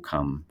 jobs will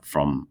come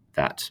from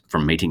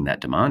meeting that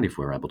demand if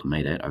we're able to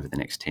meet it over the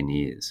next 10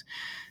 years.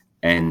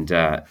 And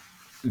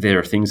there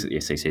are things that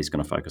the SEC is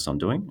going to focus on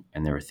doing,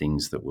 and there are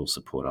things that will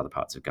support other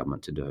parts of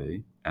government to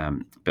do.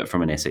 But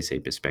from an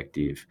SEC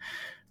perspective,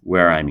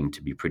 we're aiming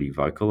to be pretty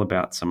vocal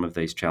about some of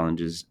these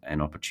challenges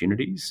and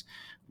opportunities.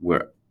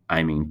 We're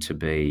aiming to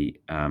be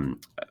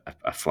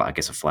a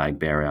flag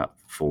bearer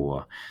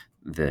for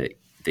the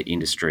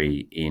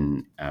industry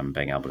in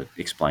being able to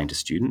explain to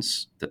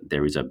students that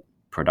there is a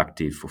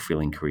productive,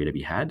 fulfilling career to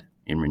be had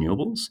in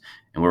renewables.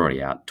 And we're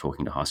already out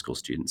talking to high school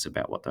students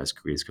about what those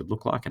careers could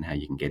look like and how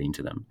you can get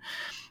into them.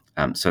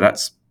 So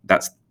that's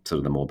sort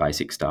of the more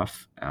basic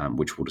stuff,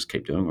 which we'll just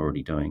keep doing,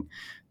 already doing.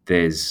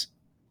 There's,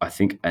 I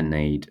think, a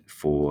need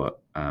for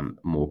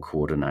more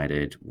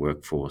coordinated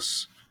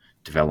workforce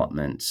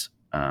development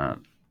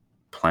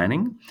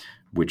planning,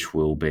 which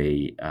will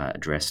be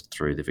addressed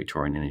through the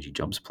Victorian Energy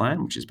Jobs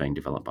Plan, which is being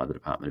developed by the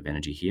Department of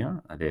Energy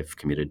here. They've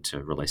committed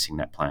to releasing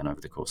that plan over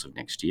the course of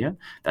next year.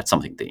 That's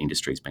something the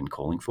industry's been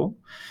calling for,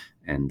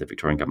 and the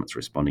Victorian government's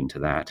responding to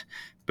that.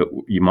 But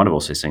you might have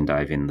also seen,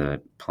 Dave, in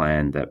the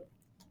plan that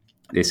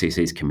the SEC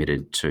is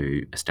committed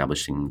to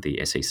establishing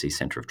the SEC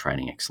Centre of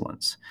Training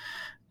Excellence.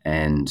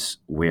 And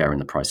we are in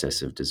the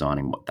process of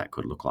designing what that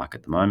could look like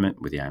at the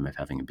moment, with the aim of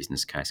having a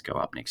business case go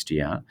up next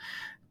year.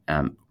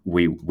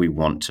 We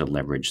want to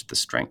leverage the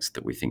strengths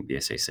that we think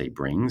the SEC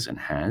brings and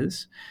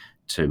has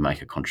to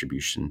make a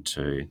contribution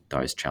to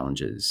those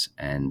challenges.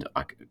 And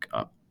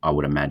I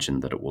would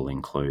imagine that it will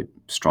include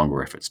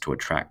stronger efforts to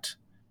attract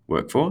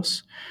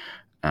workforce,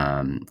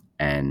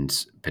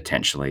 and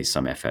potentially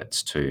some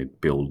efforts to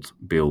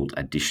build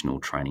additional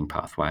training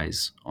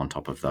pathways on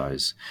top of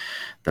those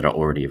that are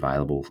already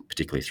available,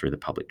 particularly through the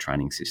public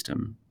training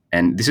system.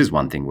 And this is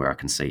one thing where I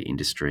can see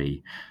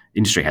industry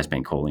has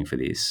been calling for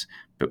this.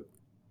 But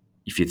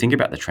if you think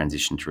about the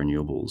transition to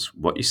renewables,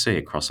 what you see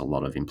across a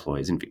lot of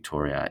employers in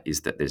Victoria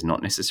is that there's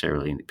not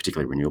necessarily,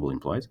 particularly renewable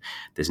employers,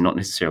 there's not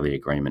necessarily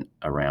agreement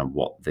around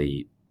what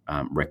the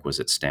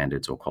requisite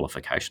standards or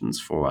qualifications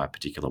for a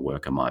particular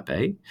worker might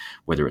be,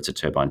 whether it's a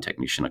turbine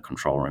technician, a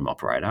control room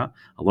operator.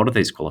 A lot of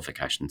these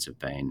qualifications have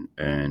been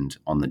earned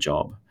on the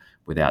job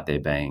without there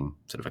being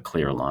sort of a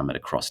clear alignment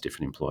across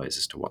different employers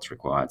as to what's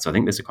required. So I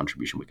think there's a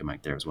contribution we can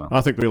make there as well.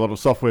 I think there'll be a lot of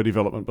software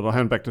development, but I'll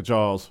hand back to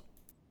Giles.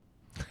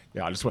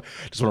 Yeah, I just want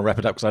to wrap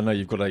it up because I know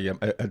you've got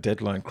a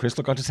deadline, Chris.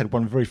 Look, I just had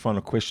one very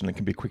final question. It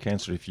can be a quick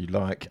answer if you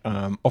like.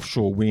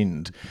 Offshore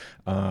wind,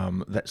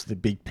 that's the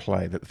big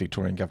play that the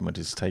Victorian government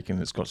has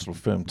taken. It's got sort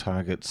of firm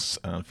targets,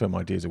 firm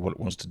ideas of what it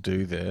wants to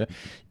do there.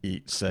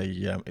 It's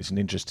an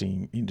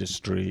interesting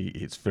industry.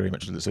 It's very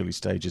much in its early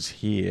stages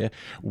here.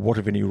 What,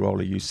 if any, role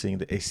are you seeing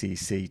the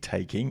SEC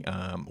taking,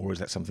 or is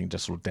that something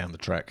just sort of down the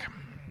track?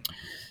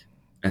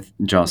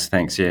 Giles,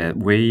 thanks. Yeah,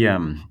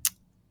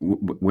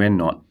 we're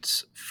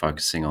not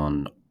focusing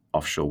on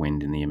offshore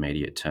wind in the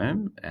immediate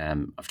term.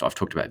 I've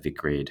talked about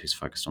Vic Reid, who's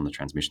focused on the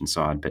transmission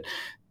side, but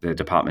the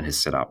department has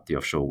set up the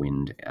Offshore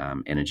Wind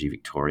Energy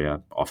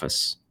Victoria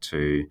office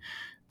to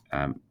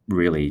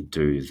really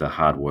do the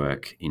hard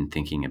work in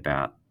thinking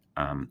about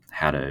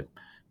how to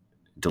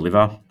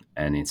deliver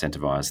and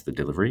incentivise the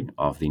delivery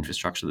of the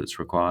infrastructure that's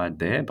required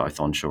there,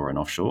 both onshore and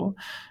offshore,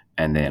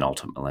 and then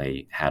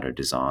ultimately how to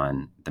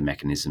design the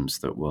mechanisms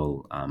that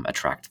will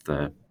attract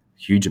the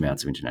huge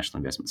amounts of international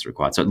investments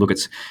required. So look,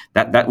 it's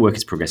that work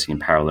is progressing in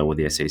parallel with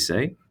the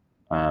SEC.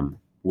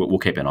 We'll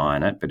keep an eye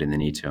on it, but in the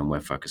near term, we're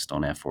focused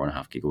on our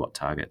 4.5 gigawatt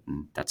target,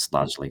 and that's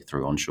largely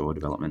through onshore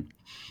development.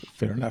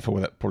 Fair enough.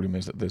 Well, that probably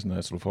means that there's no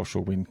sort of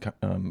offshore wind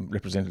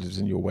representatives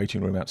in your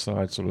waiting room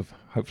outside, sort of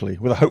hopefully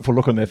with a hopeful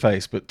look on their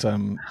face, but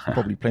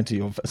probably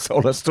plenty of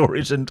solar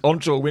storage and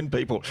onshore wind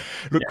people.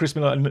 Look, Chris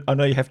Miller, I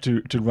know you have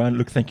to run.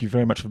 Look, thank you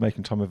very much for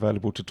making time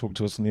available to talk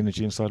to us on the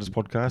Energy Insiders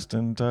podcast,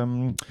 and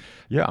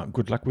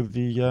good luck with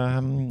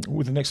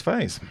the next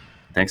phase.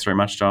 Thanks very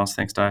much, Giles.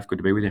 Thanks, Dave. Good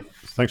to be with you.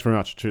 Thanks very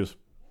much. Cheers.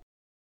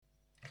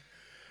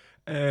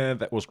 And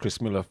that was Chris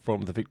Miller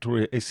from the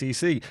Victoria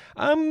SEC.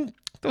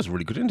 That was a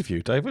really good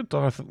interview, David.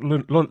 I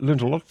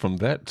learned a lot from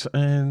that.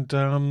 And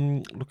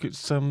look,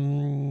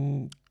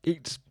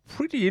 it's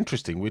pretty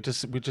interesting. We're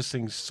just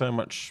seeing so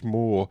much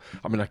more.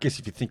 I mean, I guess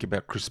if you think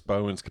about Chris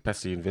Bowen's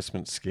capacity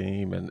investment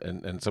scheme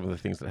and some of the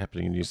things that are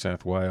happening in New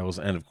South Wales,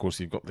 and of course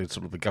you've got the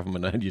sort of the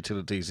government-owned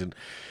utilities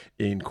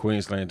in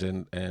Queensland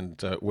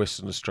and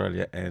Western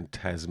Australia and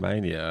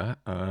Tasmania,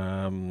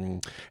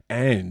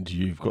 and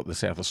you've got the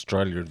South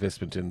Australia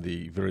investment in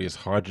the various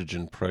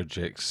hydrogen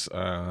projects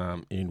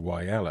in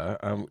Whyalla.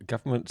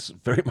 Governments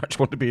very much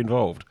want to be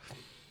involved.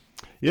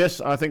 Yes,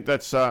 I think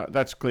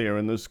that's clear,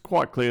 and there's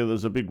quite clear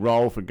there's a big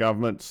role for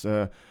governments.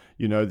 The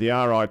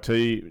RIT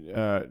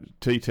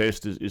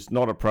T-test is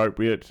not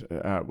appropriate.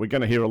 We're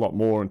going to hear a lot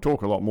more and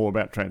talk a lot more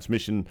about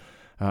transmission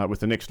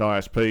with the next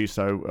ISP,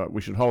 so we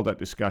should hold that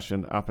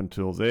discussion up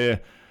until there.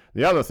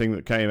 The other thing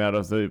that came out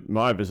of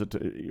my visit,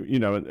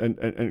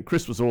 and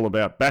Chris was all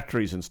about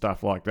batteries and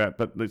stuff like that,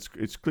 but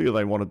it's clear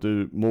they want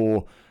to do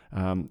more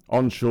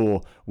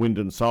onshore wind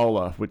and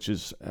solar, which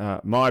is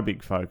my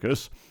big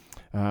focus.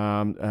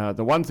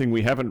 The one thing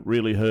we haven't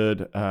really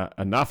heard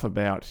enough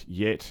about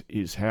yet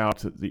is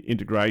the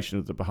integration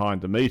of the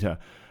behind the meter.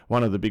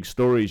 One of the big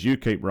stories you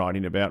keep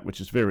writing about, which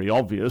is very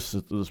obvious,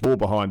 that there's more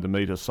behind the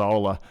meter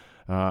solar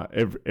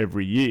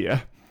every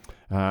year.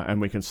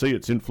 And we can see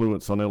its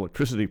influence on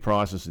electricity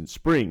prices in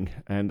spring,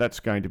 and that's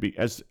going to be,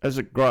 as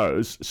it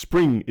grows,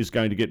 spring is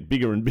going to get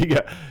bigger and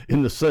bigger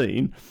in the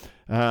scene.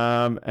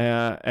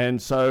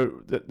 And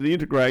so the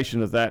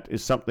integration of that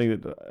is something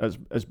that,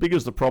 as big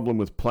as the problem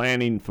with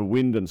planning for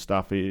wind and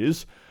stuff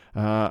is,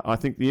 I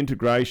think the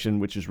integration,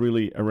 which is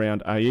really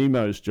around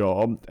AEMO's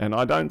job, and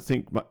I don't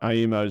think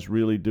AEMO's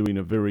really doing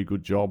a very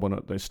good job on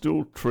it. They're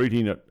still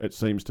treating it, it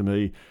seems to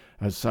me,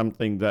 as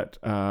something that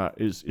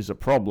is a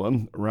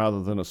problem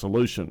rather than a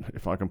solution,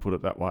 if I can put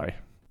it that way.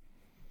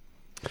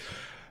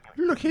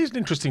 Look, here's an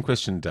interesting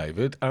question,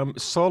 David.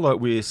 Solar,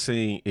 we're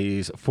seeing,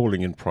 is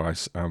falling in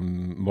price.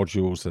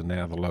 Modules are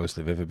now the lowest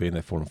they've ever been.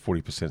 They've fallen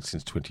 40%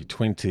 since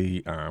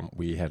 2020.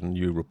 We had a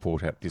new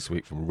report out this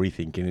week from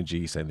Rethink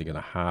Energy saying they're going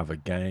to halve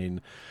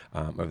again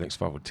over the next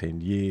 5 or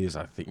 10 years.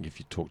 I think if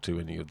you talk to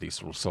any of these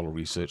sort of solar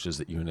researchers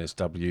at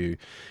UNSW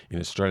in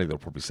Australia, they'll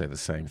probably say the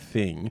same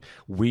thing.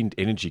 Wind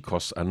energy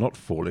costs are not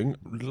falling,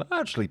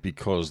 largely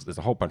because there's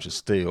a whole bunch of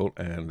steel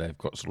and they've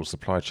got sort of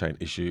supply chain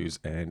issues,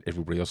 and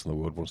everybody else in the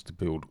world wants to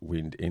build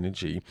wind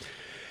energy.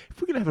 If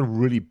we're going to have a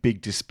really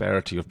big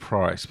disparity of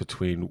price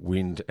between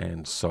wind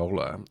and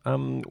solar,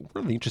 one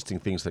of the interesting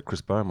things that Chris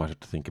Bowen might have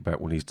to think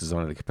about when he's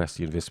designing the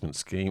capacity investment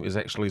scheme is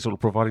actually sort of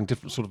providing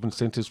different sort of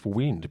incentives for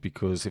wind,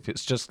 because if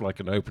it's just like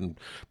an open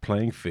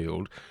playing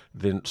field,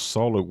 then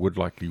solar would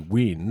likely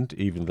win,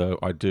 even though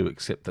I do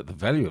accept that the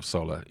value of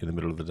solar in the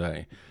middle of the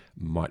day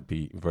might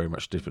be very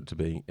much different to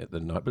being at the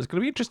night. But it's going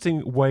to be an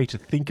interesting way to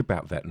think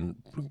about that. And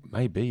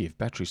maybe if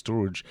battery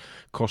storage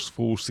costs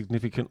fall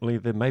significantly,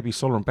 then maybe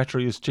solar and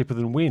battery is cheaper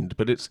than wind.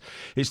 But it's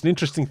an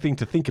interesting thing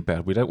to think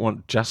about. We don't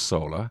want just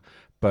solar,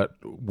 but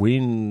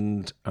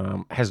wind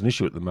has an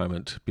issue at the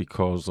moment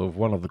because of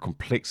one of the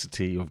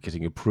complexity of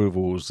getting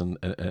approvals and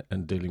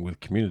dealing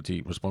with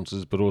community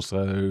responses, but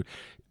also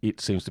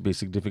it seems to be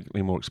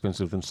significantly more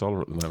expensive than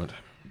solar at the moment.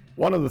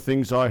 One of the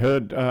things I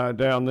heard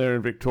down there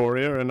in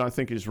Victoria, and I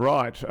think is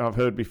right, I've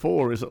heard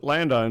before, is that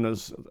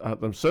landowners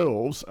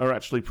themselves are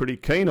actually pretty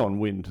keen on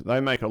wind. They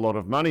make a lot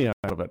of money out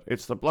of it.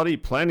 It's the bloody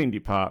planning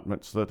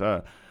departments that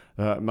are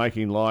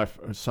making life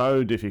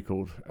so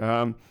difficult.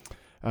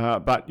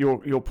 But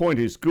your point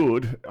is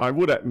good. I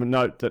would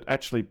note that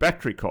actually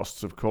battery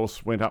costs, of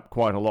course, went up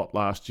quite a lot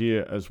last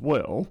year as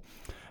well.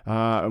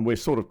 And we're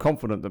sort of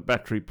confident that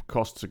battery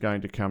costs are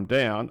going to come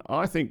down.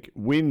 I think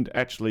wind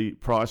actually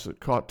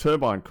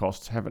turbine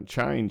costs haven't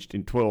changed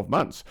in 12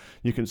 months.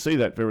 You can see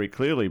that very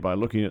clearly by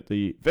looking at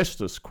the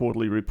Vestas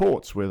quarterly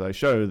reports, where they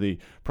show the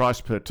price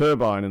per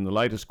turbine in the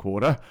latest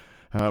quarter,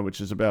 which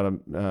is about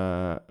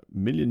 €1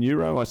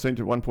 million, I think,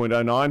 to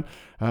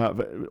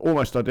 1.09,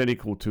 almost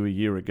identical to a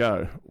year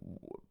ago.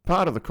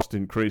 Part of the cost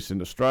increase in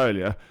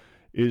Australia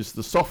is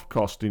the soft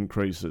cost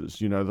increases,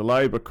 the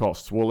labour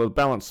costs, well, the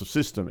balance of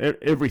system,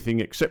 everything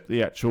except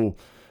the actual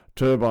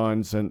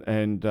turbines and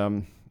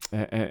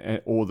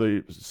or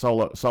the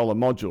solar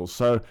modules.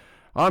 So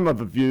I'm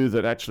of a view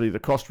that actually the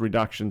cost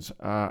reductions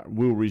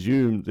will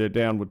resume their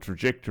downward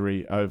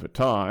trajectory over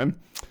time,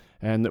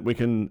 and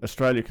that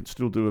Australia can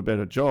still do a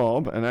better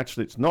job. And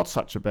actually, it's not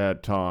such a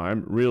bad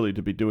time really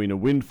to be doing a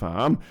wind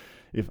farm,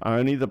 if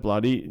only the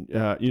bloody,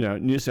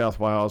 New South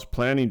Wales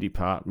Planning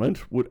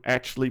Department would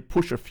actually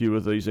push a few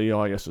of these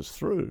EISs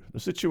through. The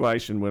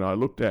situation when I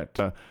looked at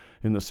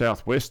in the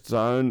southwest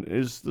zone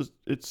is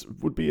it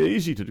would be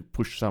easy to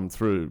push some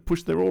through.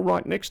 They're all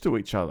right next to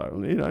each other.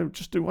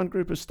 Just do one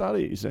group of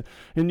studies.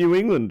 In New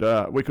England,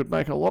 we could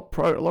make a lot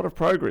of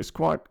progress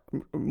quite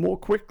more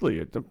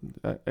quickly.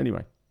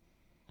 Anyway.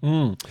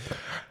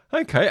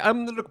 Okay,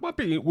 look, it might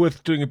be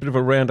worth doing a bit of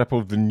a roundup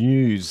of the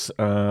news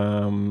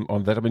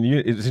on that. I mean,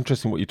 it's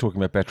interesting what you're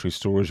talking about battery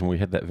storage, and we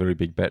had that very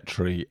big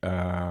battery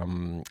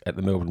at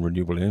the Melbourne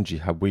Renewable Energy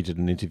Hub. We did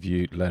an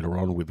interview later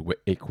on with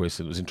Equus,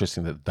 and it was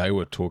interesting that they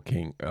were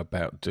talking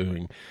about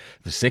doing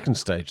the second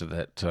stage of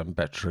that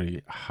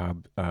battery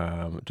hub,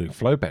 doing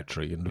flow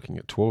battery and looking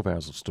at 12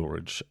 hours of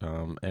storage.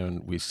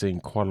 And we're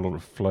seeing quite a lot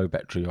of flow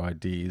battery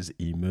ideas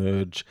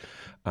emerge.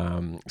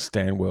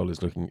 Stanwell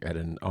is looking at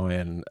an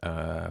iron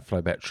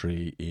flow battery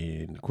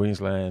in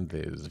Queensland.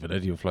 There's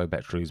vanadium flow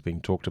batteries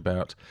being talked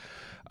about.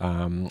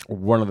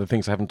 One of the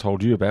things I haven't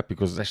told you about,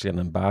 because it's actually an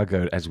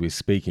embargo as we're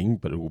speaking,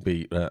 but it will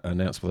be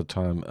announced by the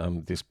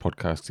time this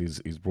podcast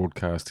is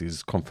broadcast,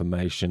 is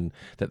confirmation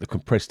that the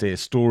compressed air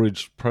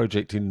storage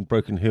project in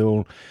Broken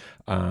Hill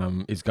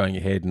is going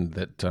ahead, and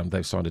that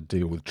they've signed a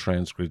deal with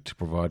Transgrid to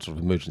provide sort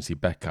of emergency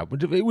backup,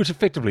 which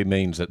effectively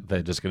means that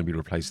they're just going to be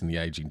replacing the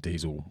ageing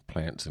diesel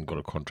plants and got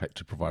a contract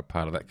to provide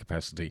part of that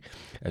capacity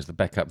as the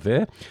backup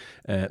there.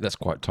 That's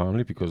quite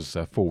timely, because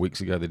 4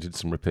 weeks ago they did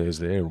some repairs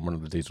there, and one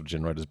of the diesel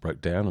generators broke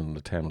down and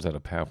the town was out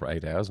of power for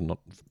 8 hours, and not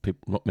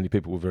many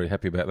people were very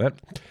happy about that.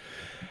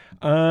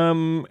 While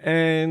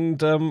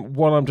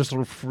I'm just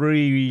sort of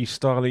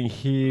freestyling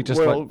here,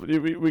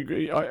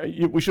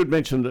 we should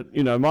mention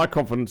that my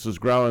confidence has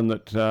grown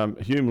that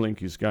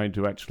HumeLink is going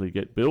to actually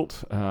get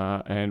built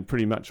and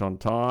pretty much on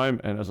time.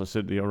 And as I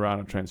said, the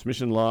Orana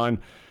transmission line.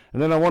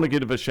 And then I want to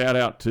give a shout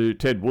out to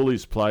Ted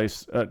Woolley's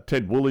piece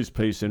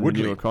in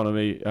Renew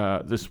Economy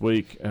this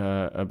week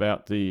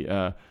about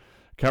the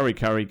Kurri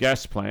Kurri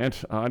gas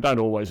plant. I don't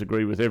always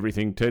agree with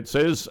everything Ted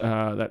says.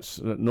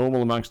 That's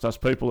normal amongst us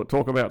people that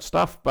talk about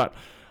stuff, but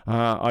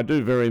I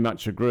do very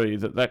much agree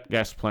that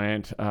gas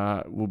plant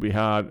will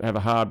have a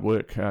hard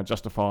work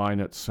justifying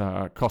its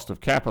cost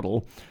of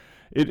capital.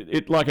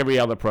 it like every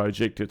other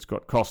project, it's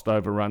got cost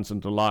overruns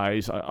and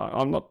delays.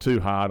 I'm not too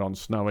hard on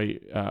Snowy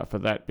for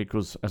that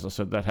because, as I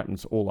said, that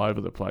happens all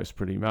over the place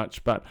pretty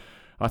much. But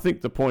I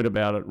think the point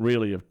about it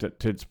really, of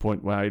Ted's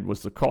point, Wade,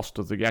 was the cost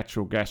of the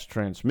actual gas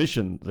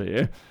transmission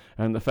there,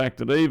 and the fact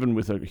that even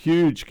with a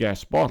huge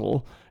gas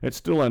bottle, it's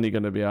still only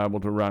going to be able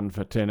to run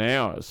for 10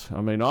 hours. I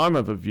mean, I'm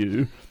of a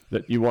view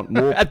that you want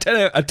more... a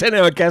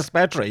 10-hour gas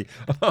battery.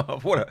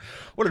 What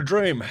a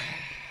dream.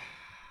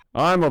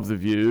 I'm of the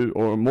view,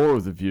 or more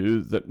of the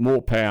view, that more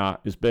power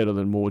is better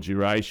than more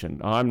duration.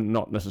 I'm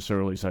not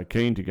necessarily so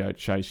keen to go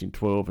chasing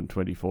 12 and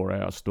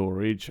 24-hour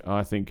storage.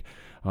 I think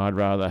I'd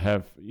rather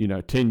have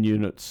 10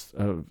 units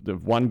of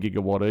 1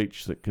 gigawatt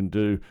each that can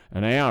do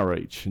an hour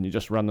each, and you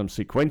just run them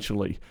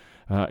sequentially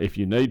if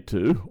you need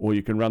to, or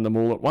you can run them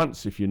all at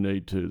once if you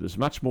need to. There's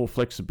much more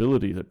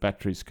flexibility that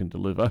batteries can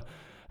deliver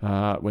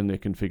when they're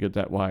configured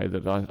that way,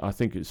 that I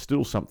think is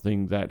still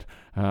something that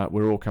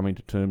we're all coming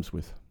to terms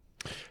with.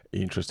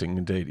 Interesting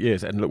indeed,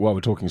 yes. And look, while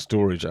we're talking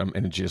storage,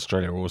 Energy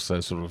Australia also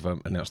sort of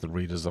announced the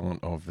redesign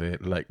of their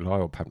Lake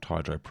Lyell pumped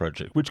hydro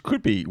project, which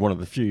could be one of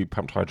the few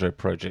pumped hydro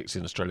projects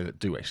in Australia that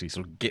do actually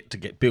sort of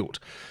get built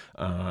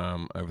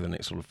over the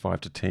next sort of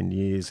 5 to 10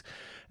 years.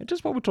 And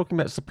just while we're talking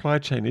about supply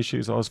chain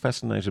issues, I was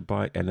fascinated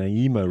by an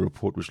AEMO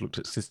report which looked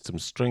at system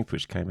strength,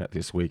 which came out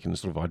this week and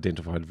sort of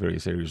identified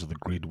various areas of the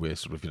grid where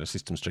sort of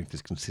system strength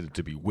is considered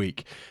to be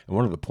weak. And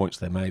one of the points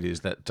they made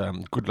is that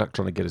good luck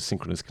trying to get a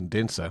synchronous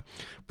condenser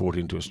brought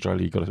into Australia.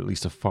 You've got at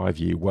least a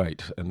 5-year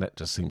wait, and that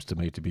just seems to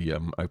me to be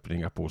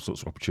opening up all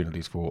sorts of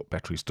opportunities for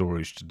battery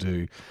storage to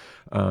do.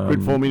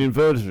 Grid forming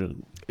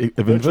inverters.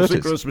 Virtual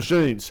synchronous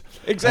machines.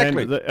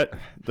 Exactly. And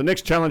the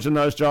next challenge in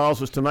those,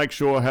 Giles, is to make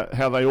sure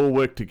how they all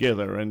work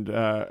together. And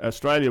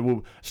Australia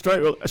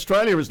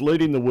is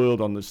leading the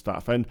world on this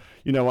stuff. And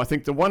I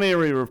think the one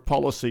area of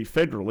policy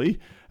federally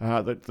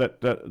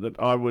that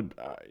I would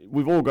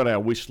we've all got our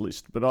wish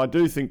list, but I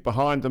do think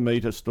behind the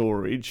meter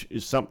storage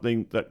is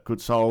something that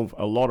could solve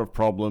a lot of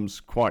problems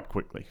quite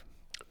quickly.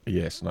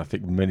 Yes, and I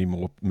think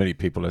many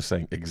people are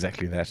saying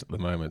exactly that at the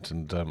moment,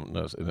 and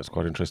that's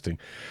quite interesting.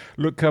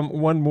 Look,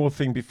 one more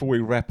thing before we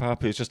wrap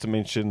up is just to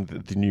mention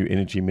that the new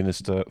Energy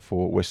Minister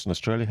for Western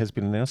Australia has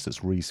been announced.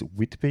 It's Rhys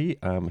Whitby.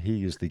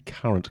 He is the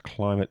current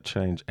Climate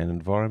Change and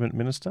Environment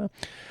Minister.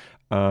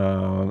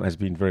 Has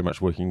been very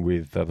much working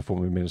with the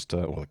former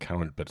minister, or the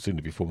current but soon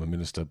to be former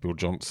minister, Bill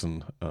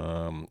Johnson,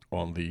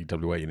 on the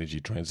WA energy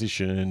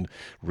transition.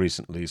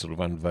 Recently sort of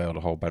unveiled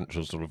a whole bunch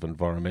of sort of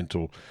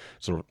environmental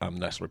sort of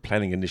national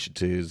planning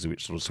initiatives,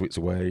 which sort of sweeps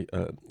away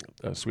a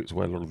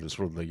lot of the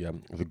sort of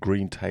the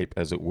green tape,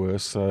 as it were.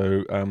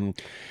 So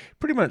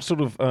pretty much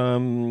sort of I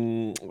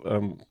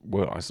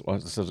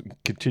sort of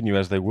continue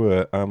as they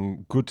were.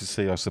 Good to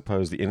see, I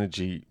suppose, the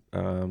energy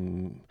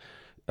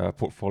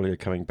portfolio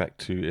coming back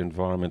to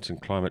environment and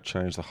climate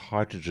change. The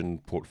hydrogen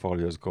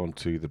portfolio has gone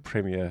to the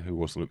Premier, who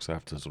also looks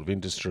after sort of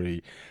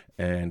industry,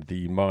 and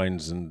the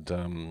mines and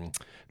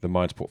the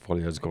mines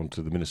portfolio has gone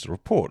to the Minister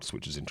of Ports,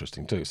 which is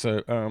interesting too.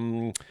 So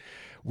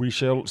we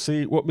shall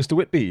see what Mr.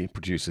 Whitby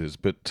produces,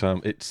 but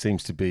it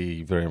seems to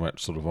be very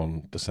much sort of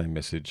on the same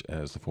message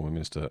as the former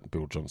Minister,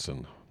 Bill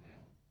Johnson.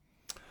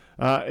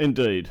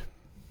 Indeed.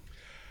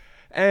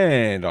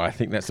 And I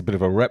think that's a bit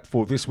of a wrap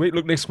for this week.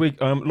 Look, next week,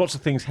 lots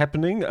of things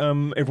happening.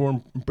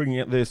 Everyone bringing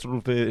out their sort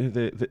of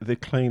their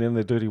clean and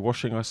their dirty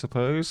washing, I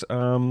suppose.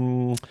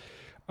 One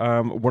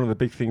of the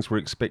big things we're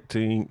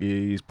expecting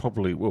is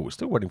probably, we're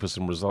still waiting for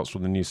some results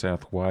from the New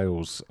South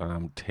Wales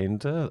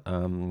tender.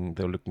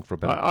 They're looking for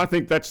about... I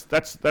think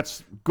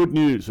that's good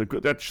news.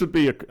 That should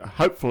be,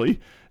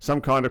 hopefully,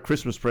 some kind of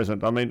Christmas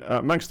present. I mean,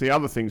 amongst the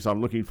other things I'm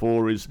looking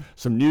for is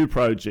some new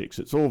projects.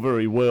 It's all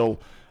very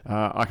well...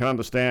 I can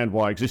understand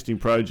why existing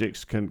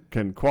projects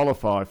can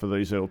qualify for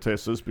these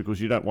LTESs,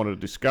 because you don't want to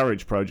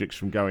discourage projects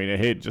from going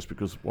ahead just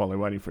because while they're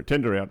waiting for a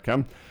tender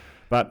outcome.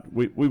 But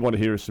we want to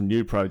hear of some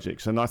new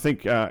projects. And I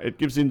think it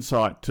gives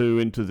insight too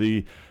into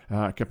the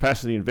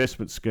capacity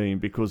investment scheme,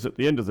 because at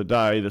the end of the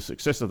day, the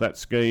success of that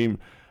scheme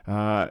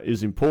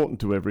is important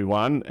to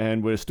everyone,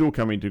 and we're still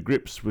coming to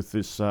grips with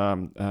this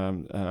floor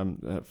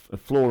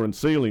and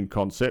ceiling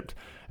concept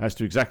as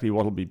to exactly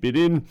what will be bid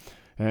in.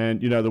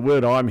 And, the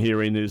word I'm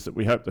hearing is that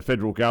we hope the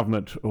federal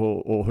government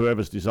or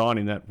whoever's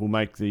designing that will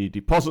make the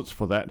deposits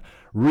for that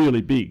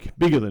really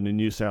bigger than in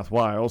New South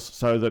Wales,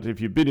 so that if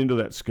you bid into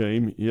that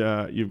scheme,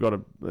 you've got a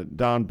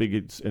darn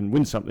big, and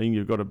win something,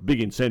 you've got a big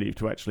incentive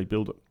to actually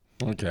build it.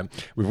 Okay.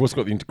 We've also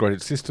got the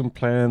Integrated System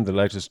Plan, the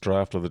latest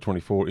draft of the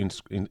 24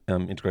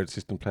 Integrated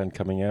System Plan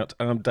coming out.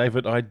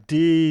 David,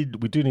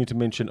 we do need to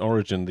mention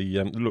Origin.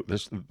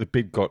 The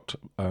bid got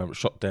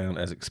shot down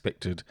as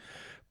expected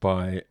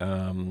by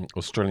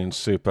Australian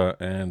Super,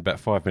 and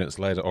about 5 minutes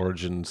later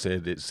Origin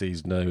said it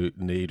sees no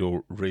need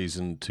or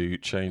reason to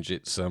change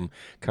its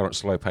current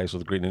slow pace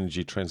of the green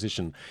energy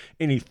transition.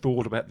 Any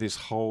thought about this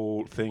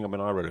whole thing? I mean,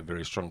 I wrote a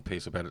very strong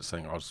piece about it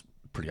saying I was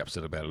pretty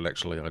upset about it,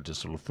 actually. I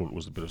just sort of thought it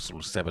was a bit of sort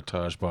of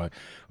sabotage by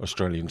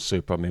Australian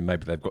Super. I mean,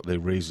 maybe they've got their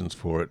reasons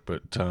for it,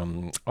 but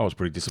I was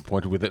pretty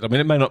disappointed with it. I mean,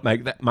 it may not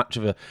make that much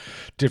of a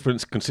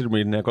difference considering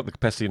we've now got the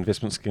capacity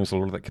investment scheme, so a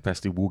lot of that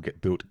capacity will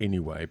get built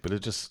anyway, but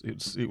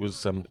it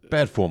was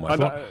bad form, I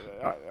thought.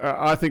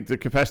 I think the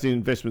capacity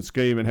investment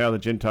scheme and how the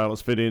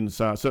gentailers fit in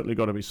certainly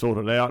got to be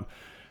sorted out.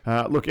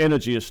 Look,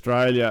 Energy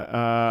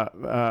Australia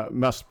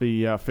must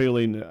be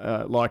feeling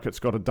like it's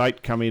got a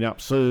date coming up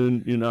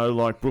soon,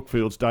 like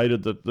Brookfield's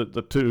dated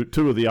the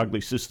two of the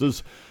ugly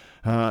sisters.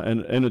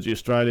 And Energy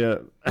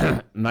Australia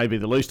may be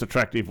the least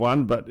attractive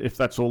one, but if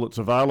that's all that's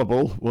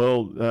available,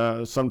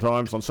 well,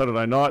 sometimes on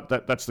Saturday night,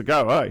 that's the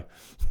go, eh?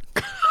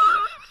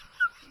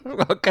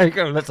 Okay,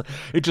 that's an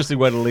interesting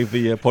way to leave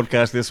the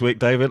podcast this week,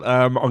 David.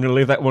 I'm going to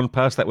leave that one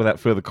past that without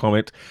further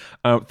comment.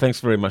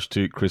 Thanks very much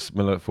to Chris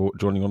Miller for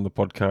joining on the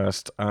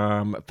podcast.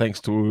 Thanks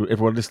to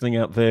everyone listening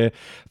out there.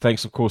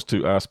 Thanks, of course,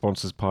 to our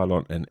sponsors,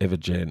 Pylon and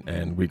Evergen.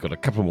 And we've got a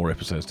couple more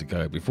episodes to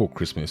go before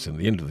Christmas and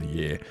the end of the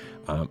year.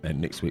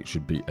 And next week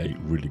should be a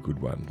really good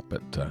one.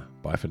 But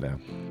bye for now.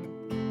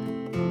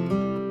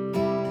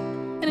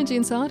 Energy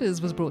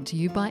Insiders was brought to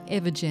you by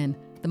Evergen,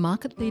 the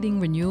market-leading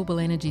renewable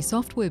energy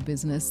software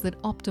business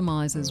that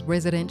optimises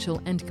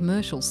residential and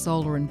commercial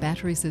solar and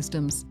battery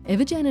systems.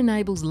 Evergen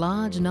enables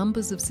large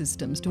numbers of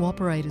systems to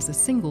operate as a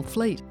single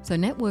fleet, so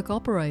network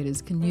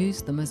operators can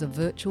use them as a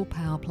virtual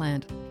power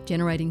plant,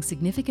 generating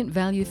significant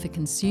value for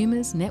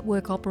consumers,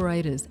 network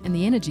operators and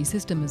the energy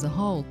system as a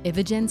whole.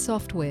 Evergen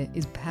software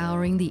is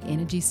powering the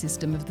energy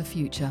system of the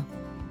future.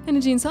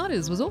 Energy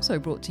Insiders was also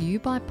brought to you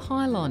by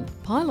Pylon.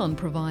 Pylon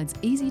provides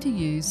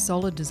easy-to-use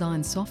solar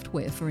design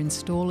software for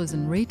installers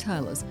and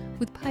retailers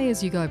with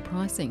pay-as-you-go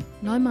pricing,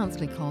 no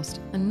monthly cost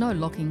and no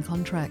lock-in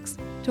contracts.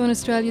 Join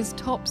Australia's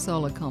top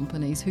solar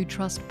companies who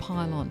trust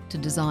Pylon to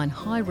design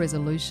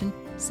high-resolution,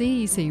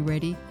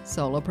 CEC-ready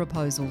solar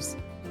proposals.